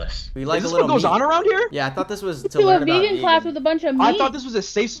 Ridiculous. We like Is a this little what goes meat. on around here? Yeah, I thought this was to To a learn about vegan class with a bunch of meat. I thought this was a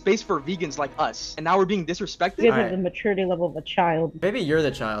safe space for vegans like us, and now we're being disrespected? You guys Alright. have the maturity level of a child. Maybe you're the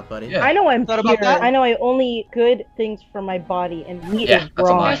child, buddy. Yeah. I know I'm Thought pure. about that? I know I only eat good things for my body, and meat Yeah, is that's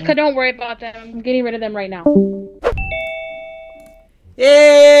a wrong. lie. Jessica, don't worry about them. I'm getting rid of them right now.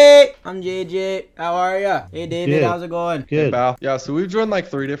 Hey, I'm JJ. How are ya? Hey, David, Good. how's it going? Hey, Good. pal. Yeah, so we've joined like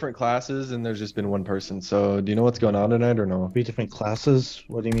 3 different classes and there's just been one person. So do you know what's going on tonight or no? 3 different classes?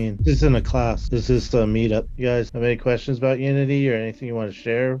 What do you mean? This isn't a class. This is a meetup. You guys have any questions about Unity or anything you want to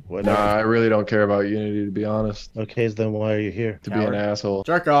share? Nah, I really don't care about Unity to be honest. Okay, so then why are you here? To be an asshole.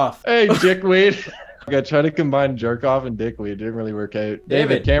 Jerk off. Hey, dickweed. I tried to combine jerk off and dickweed. Didn't really work out.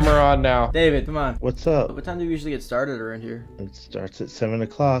 David. Camera on now. David, come on. What's up? What time do you usually get started around here? It starts at 7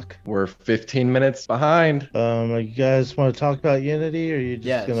 o'clock. We're 15 minutes behind. You guys want to talk about Unity or are you just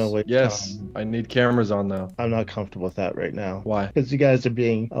Yes. gonna wait? Yes, I need cameras on though. I'm not comfortable with that right now. Why? Because you guys are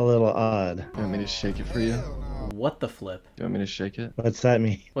being a little odd. You want me to shake it for you? What the flip? You want me to shake it? What's that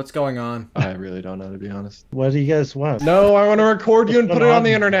mean? What's going on? I really don't know, to be honest. What do you guys want? No, I want to record you and put it on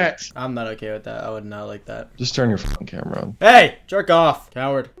the internet. I'm not okay with that. I would not like that. Just turn your fucking camera on. Hey, jerk off,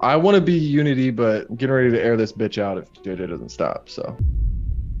 coward. I want to be Unity, but I'm getting ready to air this bitch out if JJ doesn't stop, so.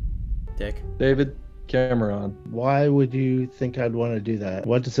 Dick. David, camera on. Why would you think I'd want to do that?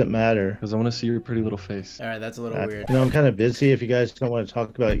 What does it matter? Because I want to see your pretty little face. All right, that's a little weird. You know, I'm kind of busy. If you guys don't want to talk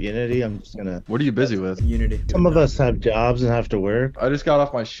about Unity, I'm just gonna. What are you busy with? Unity. Some of us have jobs and have to work. I just got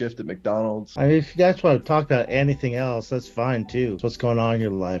off my shift at McDonald's. I mean, if you guys want to talk about anything else, that's fine too. So what's going on in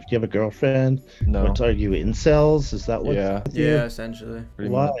your life? Do you have a girlfriend? No. What, are you incels? Is that what? Yeah. Yeah, essentially. Pretty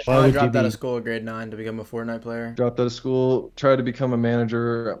Why? much. Why I would you dropped out be? of school at grade 9 to become a Fortnite player. Dropped out of school, tried to become a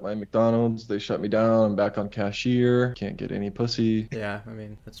manager at my McDonald's. They shut me down. I'm back on cashier. Can't get any pussy. Yeah, I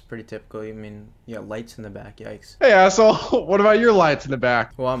mean, that's pretty typical. I mean, you got lights in the back. Yikes. Hey, asshole. What about your lights in the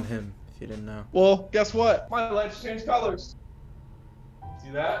back? Well, I'm him, if you didn't know. Well, guess what? My lights change colors.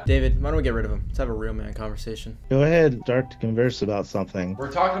 See that? David, why don't we get rid of him? Let's have a real man conversation. Go ahead, start to converse about something.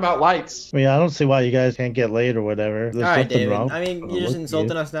 We're talking about lights. I mean, I don't see why you guys can't get laid or whatever. There's All right, nothing David. wrong. I mean, with you're just you.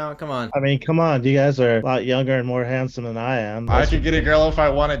 insulting us now. Come on. I mean, come on. You guys are a lot younger and more handsome than I am. I could get a girl if I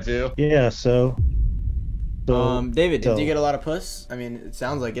wanted to. Yeah, so David, did you get a lot of puss? I mean, it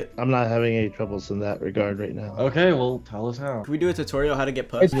sounds like it. I'm not having any troubles in that regard right now. Okay, well, tell us how. Can we do a tutorial how to get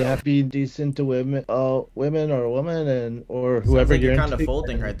puss? You have to be decent to women, women or a woman, or Sounds whoever like you're kind into. of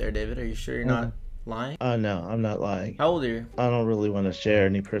folding right there, David. Are you sure you're not lying? No, I'm not lying. How old are you? I don't really want to share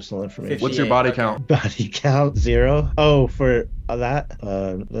any personal information. What's your body count? Body count 0. Oh, for that?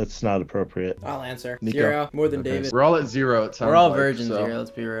 That's not appropriate. I'll answer. Nico. 0. More than David. We're all at 0. It sounds We're all like, virgins so. here. Let's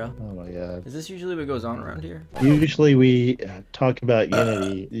be real. Oh my god. Is this usually what goes on around here? Usually we talk about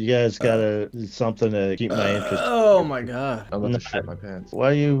unity. You guys gotta do something to keep my interest. Oh my god. I'm about to shit my pants.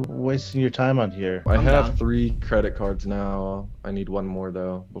 Why are you wasting your time on here? I have 3 credit cards now. I need 1 more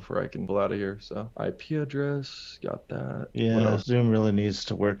though before I can pull out of here. So IP address, got that. Yeah, Zoom really needs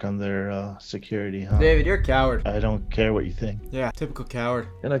to work on their security, huh? David, you're a coward. I don't care what you think. Yeah, typical coward.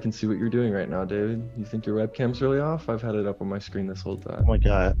 And I can see what you're doing right now, David. You think your webcam's really off? I've had it up on my screen this whole time. Oh my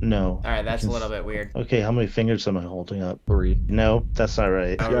god, no. Alright, that's a little bit weird. Okay, how many fingers am I holding up? 3. No, that's not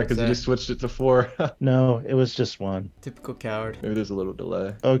right. Yeah, because you just switched it to 4. No, it was just 1. Typical coward. Maybe there's a little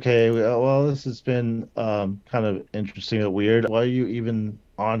delay. Okay, well, this has been kind of interesting and weird. Why are you even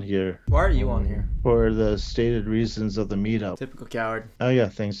on here? Why are you on here? For the stated reasons of the meetup. Typical coward. I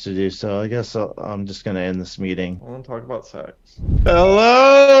got things to do, so I guess I'm just gonna end this meeting. I want to talk about sex.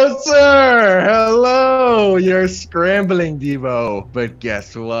 Hello, sir! Hello! You're scrambling, Devo. But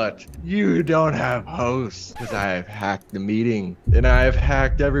guess what? You don't have hosts, because I have hacked the meeting. And I have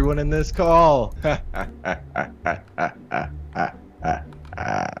hacked everyone in this call.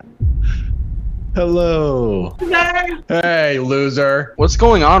 Hello. Hey, loser. What's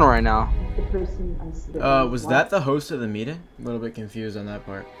going on right now? Was that the host of the meeting? A little bit confused on that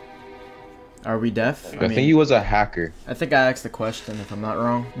part. Are we deaf? I think he was a hacker. I think I asked the question, if I'm not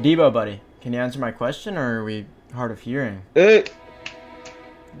wrong. Debo, buddy, can you answer my question, or are we hard of hearing?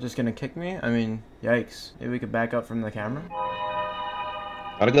 Just gonna kick me? I mean, yikes. Maybe we could back up from the camera?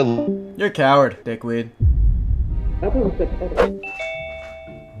 You're a coward, dickweed.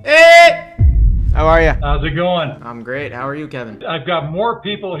 Hey! How are you? How's it going? I'm great. How are you, Kevin? I've got more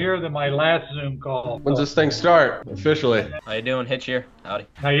people here than my last Zoom call. When's this thing start, officially? How you doing? Hitch here. Howdy.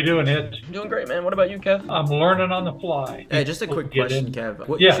 How you doing, Hitch? I'm doing great, man. What about you, Kev? I'm learning on the fly. Hey, just a quick question, Kev.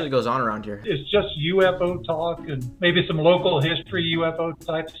 What Yeah. usually goes on around here? It's just UFO talk and maybe some local history UFO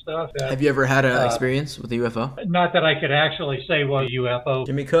type stuff. Have you ever had an experience with a UFO? Not that I could actually say what UFO.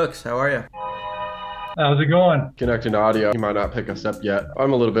 Jimmy Cooks, how are you? How's it going? Connecting to audio. You might not pick us up yet.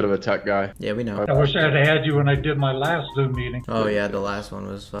 I'm a little bit of a tech guy. Yeah, we know. I wish I had had you when I did my last Zoom meeting. Oh yeah, the last one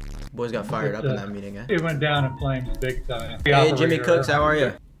was boys got fired up in that meeting, eh? It went down in flames big time. Hey, Jimmy Cooks, how are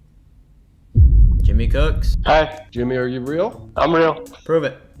you? Jimmy Cooks. Hi. Jimmy, are you real? I'm real. Prove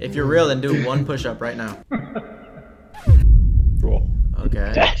it. If you're real, then do 1 push-up right now. Cool.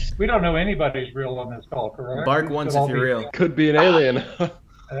 Okay. We don't know anybody's real on this call, correct? Bark once if you're real. Could be an alien.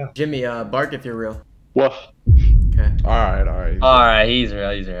 Jimmy, bark if you're real. Woof. Okay. Alright, he's real,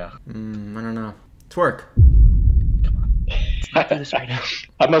 I don't know. Twerk. Do this right now.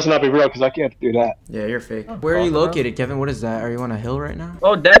 I must not be real because I can't do that. Yeah, you're fake. Where are you located, Kevin? What is that? Are you on a hill right now?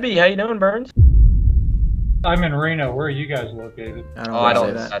 Oh, Debbie, how you doing, Burns? I'm in Reno. Where are you guys located? I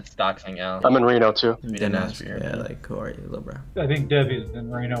don't. That's doxing out. I'm in Reno too. We didn't ask for your Yeah, like, who are you, little bro? I think Debbie's in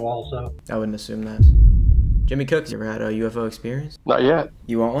Reno also. I wouldn't assume that. Jimmy Cooks, you ever had a UFO experience? Not yet.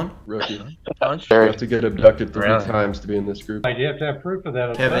 You want one? Rookie. You have to get abducted 3 times to be in this group. I have to have proof of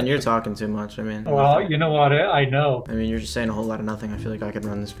that. Kevin, you're talking too much. I mean, Well, you know what? I know. I mean, you're just saying a whole lot of nothing. I feel like I could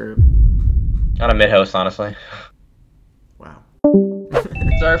run this group. Kind of mid-host, honestly. Wow.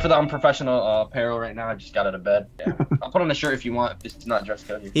 Sorry for the unprofessional apparel right now. I just got out of bed. Yeah. I'll put on a shirt if you want. This is not dress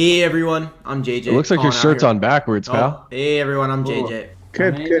code here. Hey everyone, I'm JJ. It looks like your shirt's on backwards, pal. Hey everyone, I'm JJ.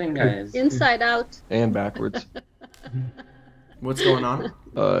 Amazing, guys. Inside out. And backwards. What's going on?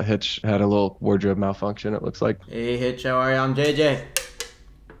 Hitch had a little wardrobe malfunction, it looks like. Hey Hitch, how are you? I'm JJ.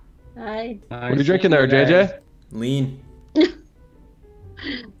 Hi. What are you drinking there, JJ? Lean.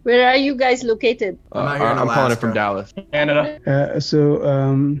 Where are you guys located? I'm calling it from Dallas. Canada.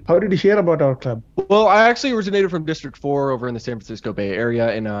 How did you hear about our club? Well, I actually originated from District 4 over in the San Francisco Bay Area,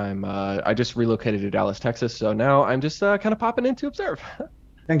 and I just relocated to Dallas, Texas, so now I'm just kind of popping in to observe.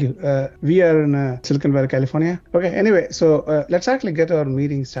 Thank you. We are in Silicon Valley, California. Okay, anyway, so let's actually get our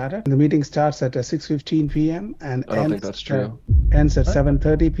meeting started. The meeting starts at 6:15 p.m. and I don't think that's true. Ends at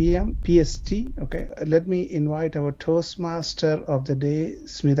 7:30 p.m. PST. Okay, let me invite our Toastmaster of the day,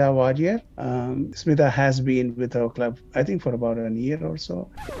 Smita Warrior. Smita has been with our club, I think, for about a year or so.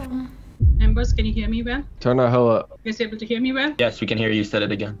 Members, can you hear me well? Turn that hell up. You guys able to hear me well? Yes, we can hear you. Said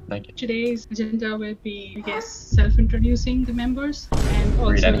it again. Thank you. Today's agenda will be, I guess, self-introducing the members and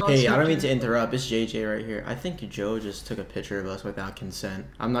also. Hey, I don't mean to interrupt. It's JJ right here. I think Joe just took a picture of us without consent.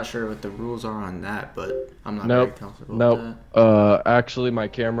 I'm not sure what the rules are on that, but I'm not very comfortable with that. Actually, my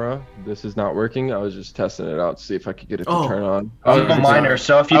camera, this is not working. I was just testing it out to see if I could get it to turn on. I'm a minor,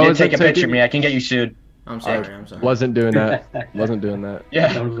 so if you did take a picture of me, I can get you sued. I'm sorry. Wasn't doing that. Wasn't doing that.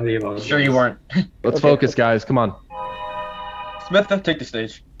 Yeah. Sure you weren't. Let's focus, guys. Come on. Smith, take the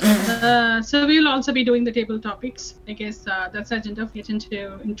stage. So we'll also be doing the table topics. I guess that's the agenda. Get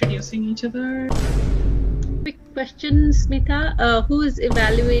into introducing each other. Quick question, Smita. Who is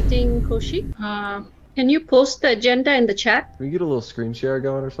evaluating Koshi? Can you post the agenda in the chat? Can we get a little screen share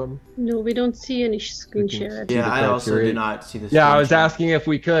going or something? No, we don't see any screen share. Yeah, I also do not see this. Yeah, I was asking if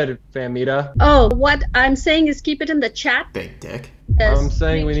we could, Famita. Oh, what I'm saying is keep it in the chat. Big dick. Yes. I'm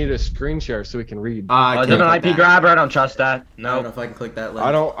saying we need a screen share so we can read. Is it an IP grabber? I don't trust that. No. I don't know if I can click that link.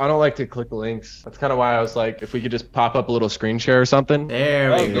 I don't like to click links. That's kind of why I was like, if we could just pop up a little screen share or something.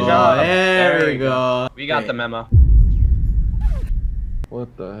 There we go. There we go. We got the memo.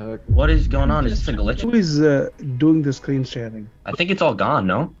 What the heck? What is going on? Is this a glitch? Who is doing the screen sharing? I think it's all gone,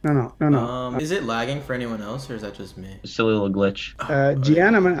 no? No. Is it lagging for anyone else, or is that just me? A silly little glitch.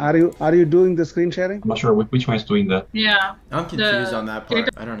 Gianna, man, are you doing the screen sharing? I'm not sure which one is doing that. Yeah. I'm confused on that part.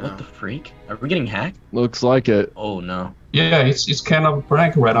 I don't know. What the freak? Are we getting hacked? Looks like it. Oh no. Yeah, it's kind of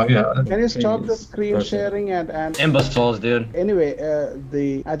prank right now. Yeah. Can you stop the screen sharing and imbeciles, dude. Anyway,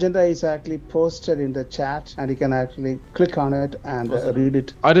 the agenda is actually posted in the chat, and you can actually click on it and read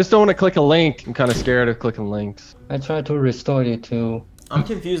it. I just don't want to click a link. I'm kind of scared of clicking links. I tried to restore it too. I'm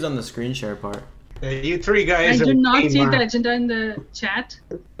confused on the screen share part. You three guys. I do not see the agenda in the chat.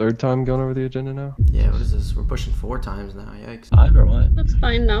 Third time going over the agenda now? Yeah, what is this? We're pushing 4 times now. Yikes. 5 or what? That's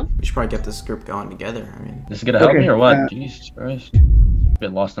fine now. We should probably get this group going together. I mean, this is gonna help me or what? Jesus Christ.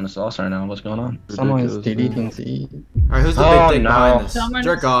 Bit lost in the sauce right now. What's going on? Someone is deleting the. Alright, who's the big dick behind this?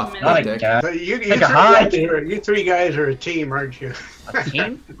 Jerk off. Not Big a dick. You three guys are a team, aren't you? A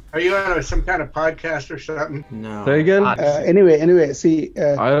team? Are you on some kind of podcast or something? No. Say again? Anyway, see.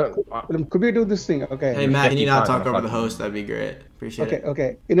 could we do this thing? Okay. Hey Matt, can you not talk over the host? That'd be great. Appreciate it.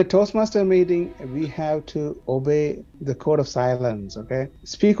 Okay. In a Toastmaster meeting, we have to obey the code of silence. Okay.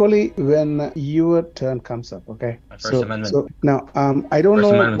 Speak only when your turn comes up. Okay. My First Amendment. So now, I don't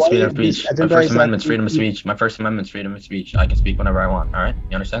know why this My First Amendment's freedom of speech. My First Amendment's freedom of speech. I can speak whenever I want. All right.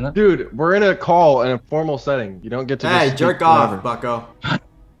 You understand that? Dude, we're in a call in a formal setting. You don't get to. Hey, jerk off, Bucko.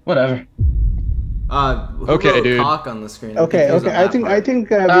 Whatever. Okay, dude. Cock on the screen. Okay. I think we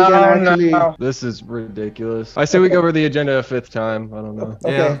can actually. No. This is ridiculous. I say we go over the agenda a 5th time. I don't know.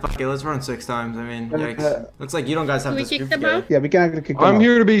 Okay. Yeah, fuck it, let's run 6 times. I mean, yikes. Looks like you don't guys have this group together. Yeah, we can actually kick them I'm out.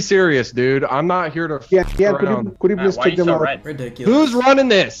 here to be serious, dude. I'm not here to around. Could you please kick them out? Ridiculous. Who's running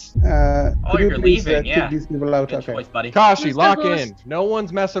this? Could you you're please leaving, kick yeah. these people out? Good Okay. choice, buddy. Kashi, lock in. No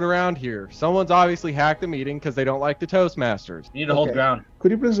one's messing around here. Someone's obviously hacked the meeting because they don't like the Toastmasters. You need to hold ground.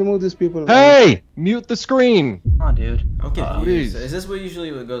 Could you please remove these people? Hey! Mute the screen. Come on, dude. I'm confused. Please. Is this what usually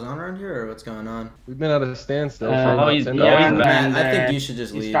goes on around here, or what's going on? We've been at a standstill. for oh, about he's 10 back. minutes. Man, I think you should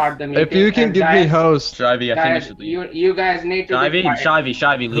just leave. If you can give me host. Shivy, I think you should leave. You guys need to.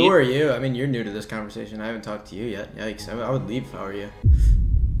 Shivy, leave. Who are you? I mean, you're new to this conversation. I haven't talked to you yet. Yikes. I would leave if I were you.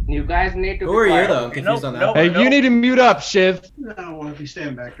 You guys need to. Who are you, though? I'm confused on that. Hey, you need to mute up, Shiv. No, well, if you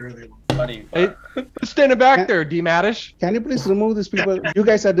stand back there, they won't. Buddy. Hey, who's standing back there, D-Matish? Can you please remove these people? You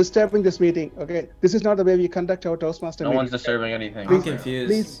guys are disturbing this meeting. Okay, this is not the way we conduct our Toastmaster meeting. No one's disturbing anything. I'm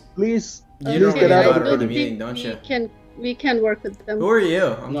confused. Please You don't get really out know how of to run the the meeting, don't you? We can work with them. Who are you?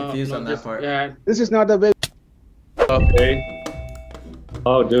 I'm confused on that part. Yeah. This is not the way. Okay.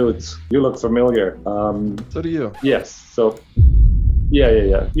 Oh, dudes, you look familiar. So do you. Yes. So.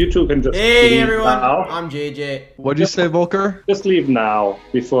 Yeah. You two can just Hey leave everyone, now. I'm JJ. What'd you say, Volker? Just leave now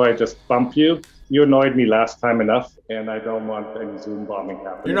before I just bump you. You annoyed me last time enough, and I don't want any Zoom bombing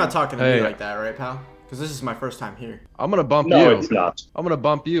happening. You're not talking to me like that, right, pal? Because this is my first time here. I'm gonna bump you. No, it's not. I'm gonna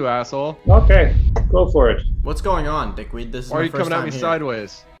bump you, asshole. Okay, go for it. What's going on, dickweed? This is Why are my you first coming at time me here.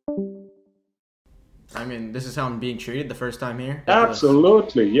 sideways? I mean, this is how I'm being treated the first time here?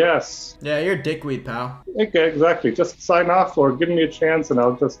 Absolutely, yes. Yeah, you're a dickweed, pal. Okay, exactly. Just sign off or give me a chance and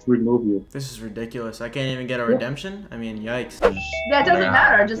I'll just remove you. This is ridiculous. I can't even get a redemption? I mean, yikes. Yeah, it doesn't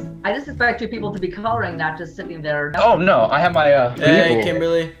matter. I just expect you people to be coloring, not just sitting there. Oh no, I have my Hey,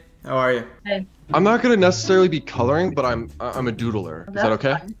 Kimberly. How are you? Hey. I'm not gonna necessarily be coloring, but I'm a doodler. Is that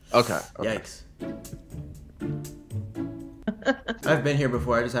okay? Okay. Yikes. I've been here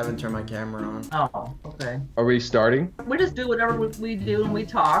before. I just haven't turned my camera on. Oh, okay. Are we starting? We just do whatever we do and we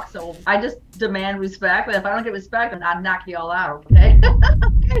talk. So I just demand respect. But if I don't get respect, then I'll knock you all out. Okay.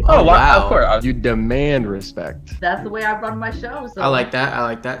 Oh, wow. Of course. You demand respect. That's the way I run my show. So. I like that. I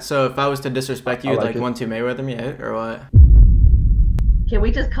like that. So if I was to disrespect you, like 1-2 Mayweather me out, or what? Can we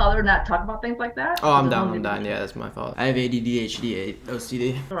just color and not talk about things like that? Oh, I'm down. I'm down. Yeah, that's my fault. I have ADD, ADHD,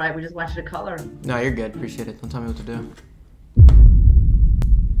 OCD. All right, we just want you to color. No, you're good. Appreciate it. Don't tell me what to do.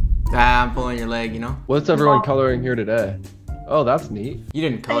 Ah, I'm pulling your leg, you know? What's everyone coloring here today? Oh, that's neat. You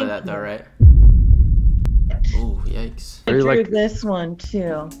didn't color that though, right? Ooh, yikes. I drew this one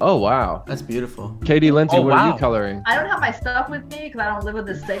too. Oh, wow. That's beautiful. Katie, Lindsay, what are you coloring? I don't have my stuff with me because I don't live with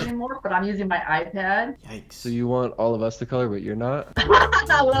the state anymore, but I'm using my iPad. Yikes. So you want all of us to color, but you're not?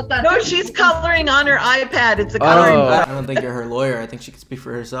 No, she's coloring on her iPad. It's a coloring book. I don't think you're her lawyer. I think she can speak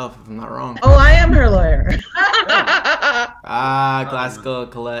for herself if I'm not wrong. Oh, I am her lawyer. Classical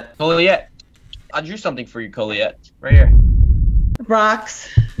Colette. Colette. I drew something for you, Colette. Right here. Rocks.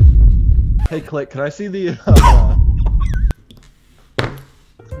 Hey, Click, can I see the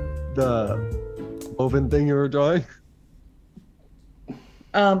woven thing you were drawing?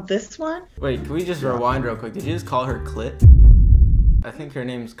 This one? Wait, can we just rewind real quick? Did you just call her Clit? I think her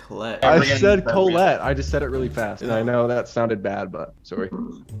name's Colette. I said Colette. I just said it really fast. And I know that sounded bad, but sorry.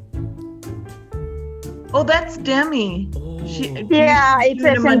 Oh, that's Demi. Yeah, it's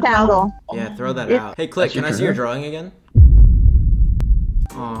a centangle. Yeah, throw that out. Hey, Click, can I see your drawing again?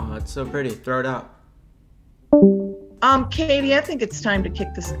 Oh, it's so pretty. Throw it out. Katie, I think it's time to kick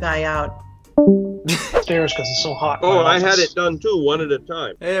this guy out. Stairs because it's so hot. Oh, I had it done too, one at a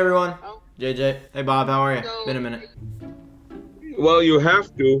time. Hey, everyone. JJ. Hey, Bob. How are you? Been a minute. Well, you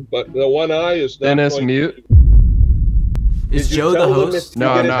have to, but the one eye is not Dennis, going mute. Is Joe the host?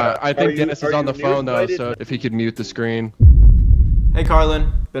 No, I'm not. I think Dennis is on the phone, though, so if he could mute the screen. Hey, Carlin.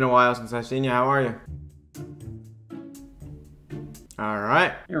 Been a while since I've seen you. How are you? All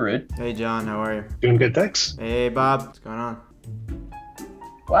right. You're rude. Hey, John. How are you? Doing good, thanks. Hey, Bob. What's going on?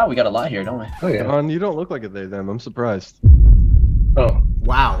 Wow, we got a lot here, don't we? Oh, yeah. John, you don't look like a they, them. I'm surprised. Oh.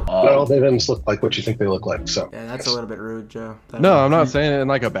 Wow. Well, they them look like what you think they look like, so. Yeah, that's a little bit rude, Joe. No, I'm not saying it in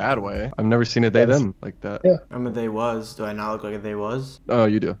like a bad way. I've never seen a they, them like that. Yeah. I'm a they was. Do I not look like a they was? Oh,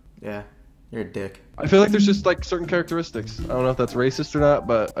 you do. Yeah. You're a dick. I feel like there's just like certain characteristics. I don't know if that's racist or not,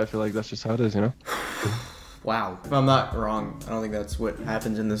 but I feel like that's just how it is, you know? Wow. If I'm not wrong, I don't think that's what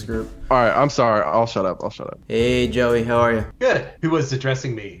happens in this group. Alright, I'm sorry. I'll shut up. Hey, Joey. How are you? Good. Who was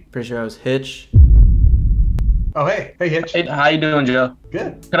addressing me? Pretty sure I was Hitch. Oh, hey. Hey, Hitch. Hey, how you doing, Joe?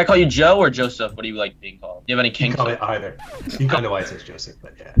 Good. Can I call you Joe or Joseph? What do you like being called? Do you have any kinks? You can call it either. You kind of why it says Joseph,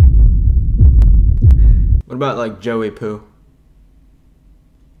 but yeah. What about like Joey Poo?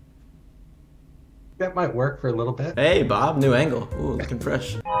 That might work for a little bit. Hey, Bob. New angle. Ooh, looking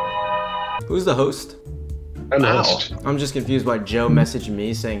fresh. Who's the host? I'm the host. I'm just confused why Joe messaged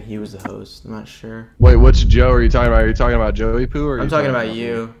me saying he was the host. I'm not sure. Wait, which Joe are you talking about? Are you talking about Joey Poo or? I'm talking about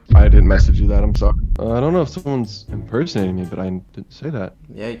you. I didn't message you that. I'm sorry. I don't know if someone's impersonating me, but I didn't say that.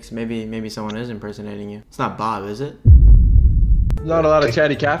 Yikes! Maybe someone is impersonating you. It's not Bob, is it? Not a lot of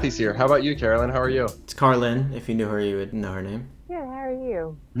chatty Cathys here. How about you, Carolyn? How are you? It's Carlin. If you knew her, you would know her name. Good, how are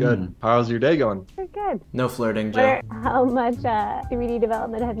you? Good. How's your day going? Pretty good. No flirting, Joe. How much 3D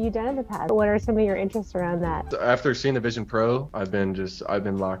development have you done in the past? What are some of your interests around that? After seeing the Vision Pro, I've been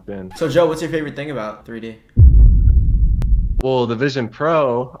locked in. So Joe, what's your favorite thing about 3D? Well, the Vision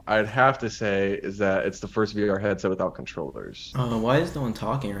Pro, I'd have to say, is that it's the first VR headset without controllers. Oh, why is no one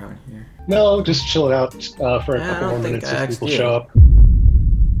talking around here? No, just chill it out for a couple more minutes if people show up.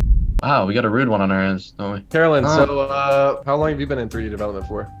 Wow, we got a rude one on our hands, don't we? Carolyn, so how long have you been in 3D development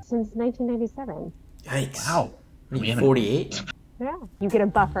for? Since 1997. Yikes. Wow. Are you 48? Yeah. You get a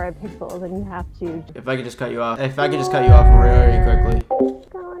buffer of pixels and you have to... If I could just cut you off. Really quickly. What's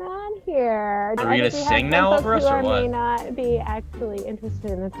going on here? Are we gonna sing now over us or what? May not be actually interested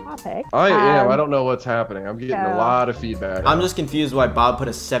in the topic. I am. I don't know what's happening. I'm getting a lot of feedback. I'm just confused why Bob put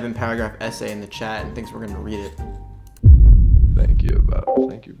a 7-paragraph essay in the chat and thinks we're gonna read it. Thank you, Bob.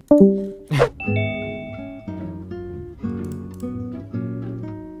 Thank you.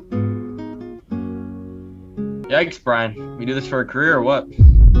 Yikes, Brian. We do this for a career or what?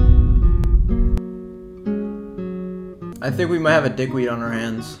 I think we might have a dickweed on our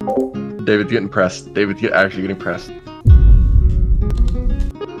hands. David's getting pressed. David's actually getting pressed.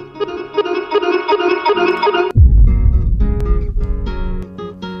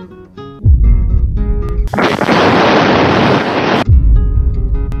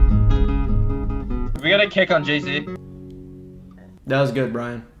 We got a kick on Jay-Z. That was good,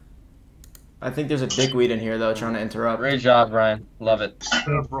 Brian. I think there's a dickweed in here though, trying to interrupt. Great job, Ryan. Love it.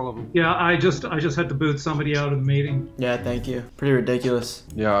 Yeah, I just had to boot somebody out of the meeting. Yeah, thank you. Pretty ridiculous.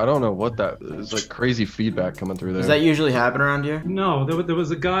 Yeah, I don't know what that is. Like crazy feedback coming through there. Does that usually happen around here? No, there was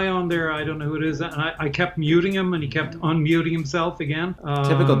a guy on there, I don't know who it is, and I kept muting him and he kept unmuting himself again.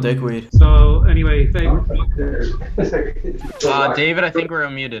 Typical dickweed. So anyway, David, I think we're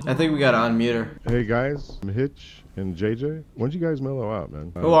unmuted. I think we gotta unmute her. Hey guys, I'm Hitch and JJ. When'd you guys mellow out,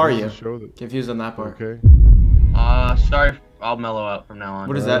 man? Who are you? That... Confused on that part. Okay. Sorry, I'll mellow out from now on.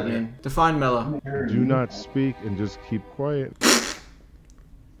 What does that mean? Define mellow. Do not speak and just keep quiet.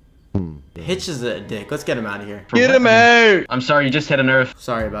 Hitch is a dick. Let's get him out of here. Get him out! I'm sorry, you just hit a nerve.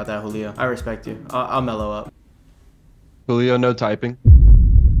 Sorry about that, Julio. I respect you. I'll mellow up. Julio, no typing.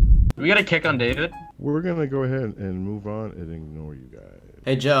 We got a kick on David. We're gonna go ahead and move on and ignore you guys.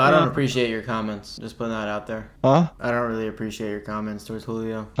 Hey Joe, I don't appreciate your comments. Just putting that out there. Huh? I don't really appreciate your comments towards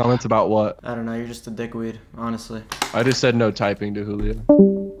Julio. Comments about what? I don't know, you're just a dickweed, honestly. I just said no typing to Julio.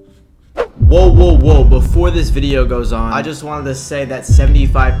 Whoa. Before this video goes on, I just wanted to say that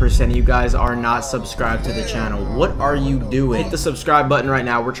 75% of you guys are not subscribed to the channel. What are you doing? Hit the subscribe button right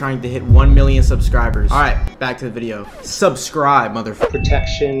now. We're trying to hit 1 million subscribers. All right, back to the video. Subscribe, motherfucker.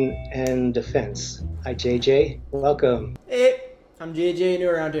 Protection and defense. Hi, JJ. Welcome. Hey, I'm JJ, new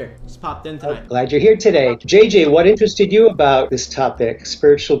around here. Just popped in tonight. Glad you're here today. JJ, what interested you about this topic,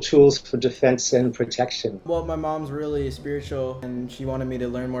 spiritual tools for defense and protection? Well, my mom's really spiritual, and she wanted me to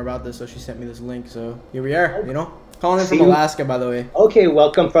learn more about this, so she sent me this link. So here we are, you know? Calling in from Alaska, by the way. Okay,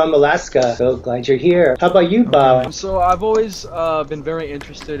 welcome from Alaska. So glad you're here. How about you, Bob? So I've always been very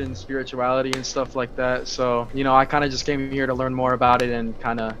interested in spirituality and stuff like that. So, you know, I kind of just came here to learn more about it and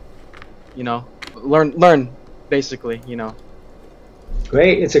kind of, you know, learn basically, you know.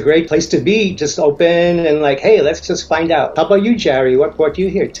 Great. It's a great place to be. Just open and like, hey, let's just find out. How about you, Jerry? What brought you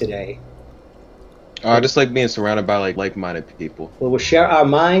here today? I just like being surrounded by like-minded people. Well, we'll share our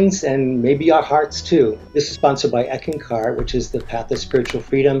minds and maybe our hearts too. This is sponsored by Eckankar, which is the path of spiritual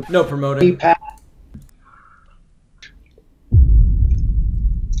freedom. No promoting.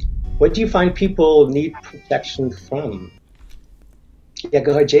 What do you find people need protection from? Yeah,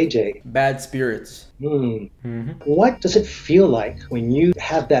 go ahead, JJ. Bad spirits. What does it feel like when you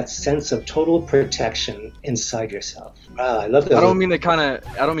have that sense of total protection inside yourself? I love that. I don't mean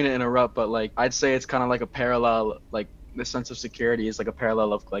to interrupt, but like I'd say it's kind of like a parallel, like the sense of security is like a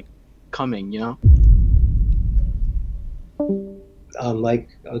parallel of like coming, you know?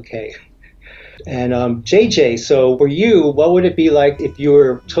 Okay. And JJ, so for you, what would it be like if you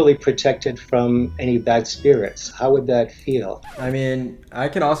were totally protected from any bad spirits? How would that feel? I mean, I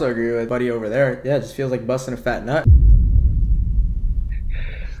can also agree with buddy over there. Yeah, it just feels like busting a fat nut.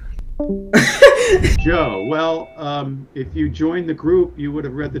 Joe, well, if you joined the group, you would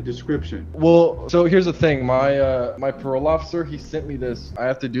have read the description. Well, so here's the thing. My parole officer, he sent me this. I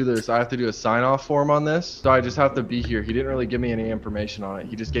have to do this. I have to do a sign-off form on this. So I just have to be here. He didn't really give me any information on it.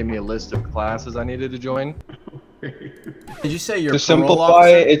 He just gave me a list of classes I needed to join. Did you say your to parole simplify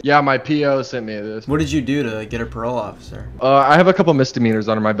officer? it, yeah, my PO sent me this. What did you do to get a parole officer? I have a couple misdemeanors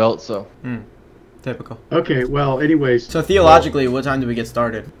under my belt, so. Typical. Okay, well, anyways. So theologically, what time do we get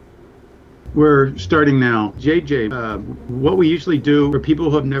started? We're starting now. JJ, what we usually do for people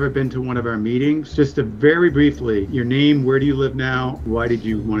who have never been to one of our meetings, just to very briefly, your name, where do you live now, why did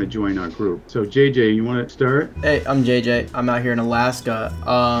you want to join our group? So JJ, you want to start? Hey, I'm JJ. I'm out here in Alaska.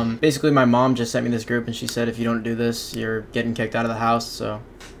 Basically, my mom just sent me this group and she said if you don't do this, you're getting kicked out of the house, so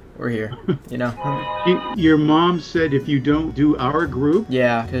we're here, you know? Your mom said if you don't do our group?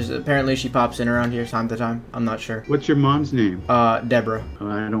 Yeah, because apparently she pops in around here time to time. I'm not sure. What's your mom's name? Deborah.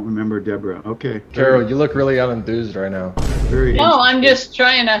 I don't remember Deborah. Okay. Carol, you look really unenthused right now. No, I'm just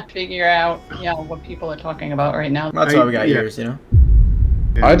trying to figure out, you know, what people are talking about right now. That's why we got ears, you know?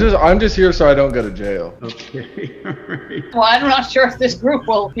 I'm just here so I don't go to jail. Okay, alright. Well, I'm not sure if this group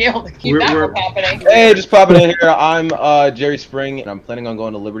will be able to keep that from happening. Hey, just popping in here. I'm Jerry Spring, and I'm planning on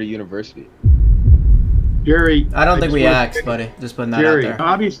going to Liberty University. Jerry, I don't think we asked, buddy. Just putting that out there.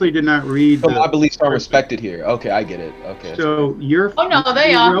 Obviously did not read. So my beliefs are respected here. Okay, I get it. Okay. So you're. Oh no,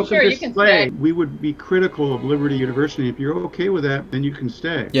 they are. Sure, you can stay. We would be critical of Liberty University. If you're okay with that, then you can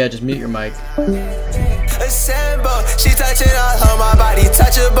stay. Yeah, just mute your mic. Assemble, she touching all on my body,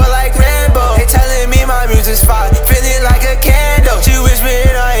 touchable like Rambo. They telling me my music's fire, feeling like a candle. She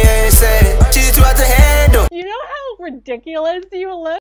whispering, I ain't saying, she's too out to handle. You know how ridiculous you look?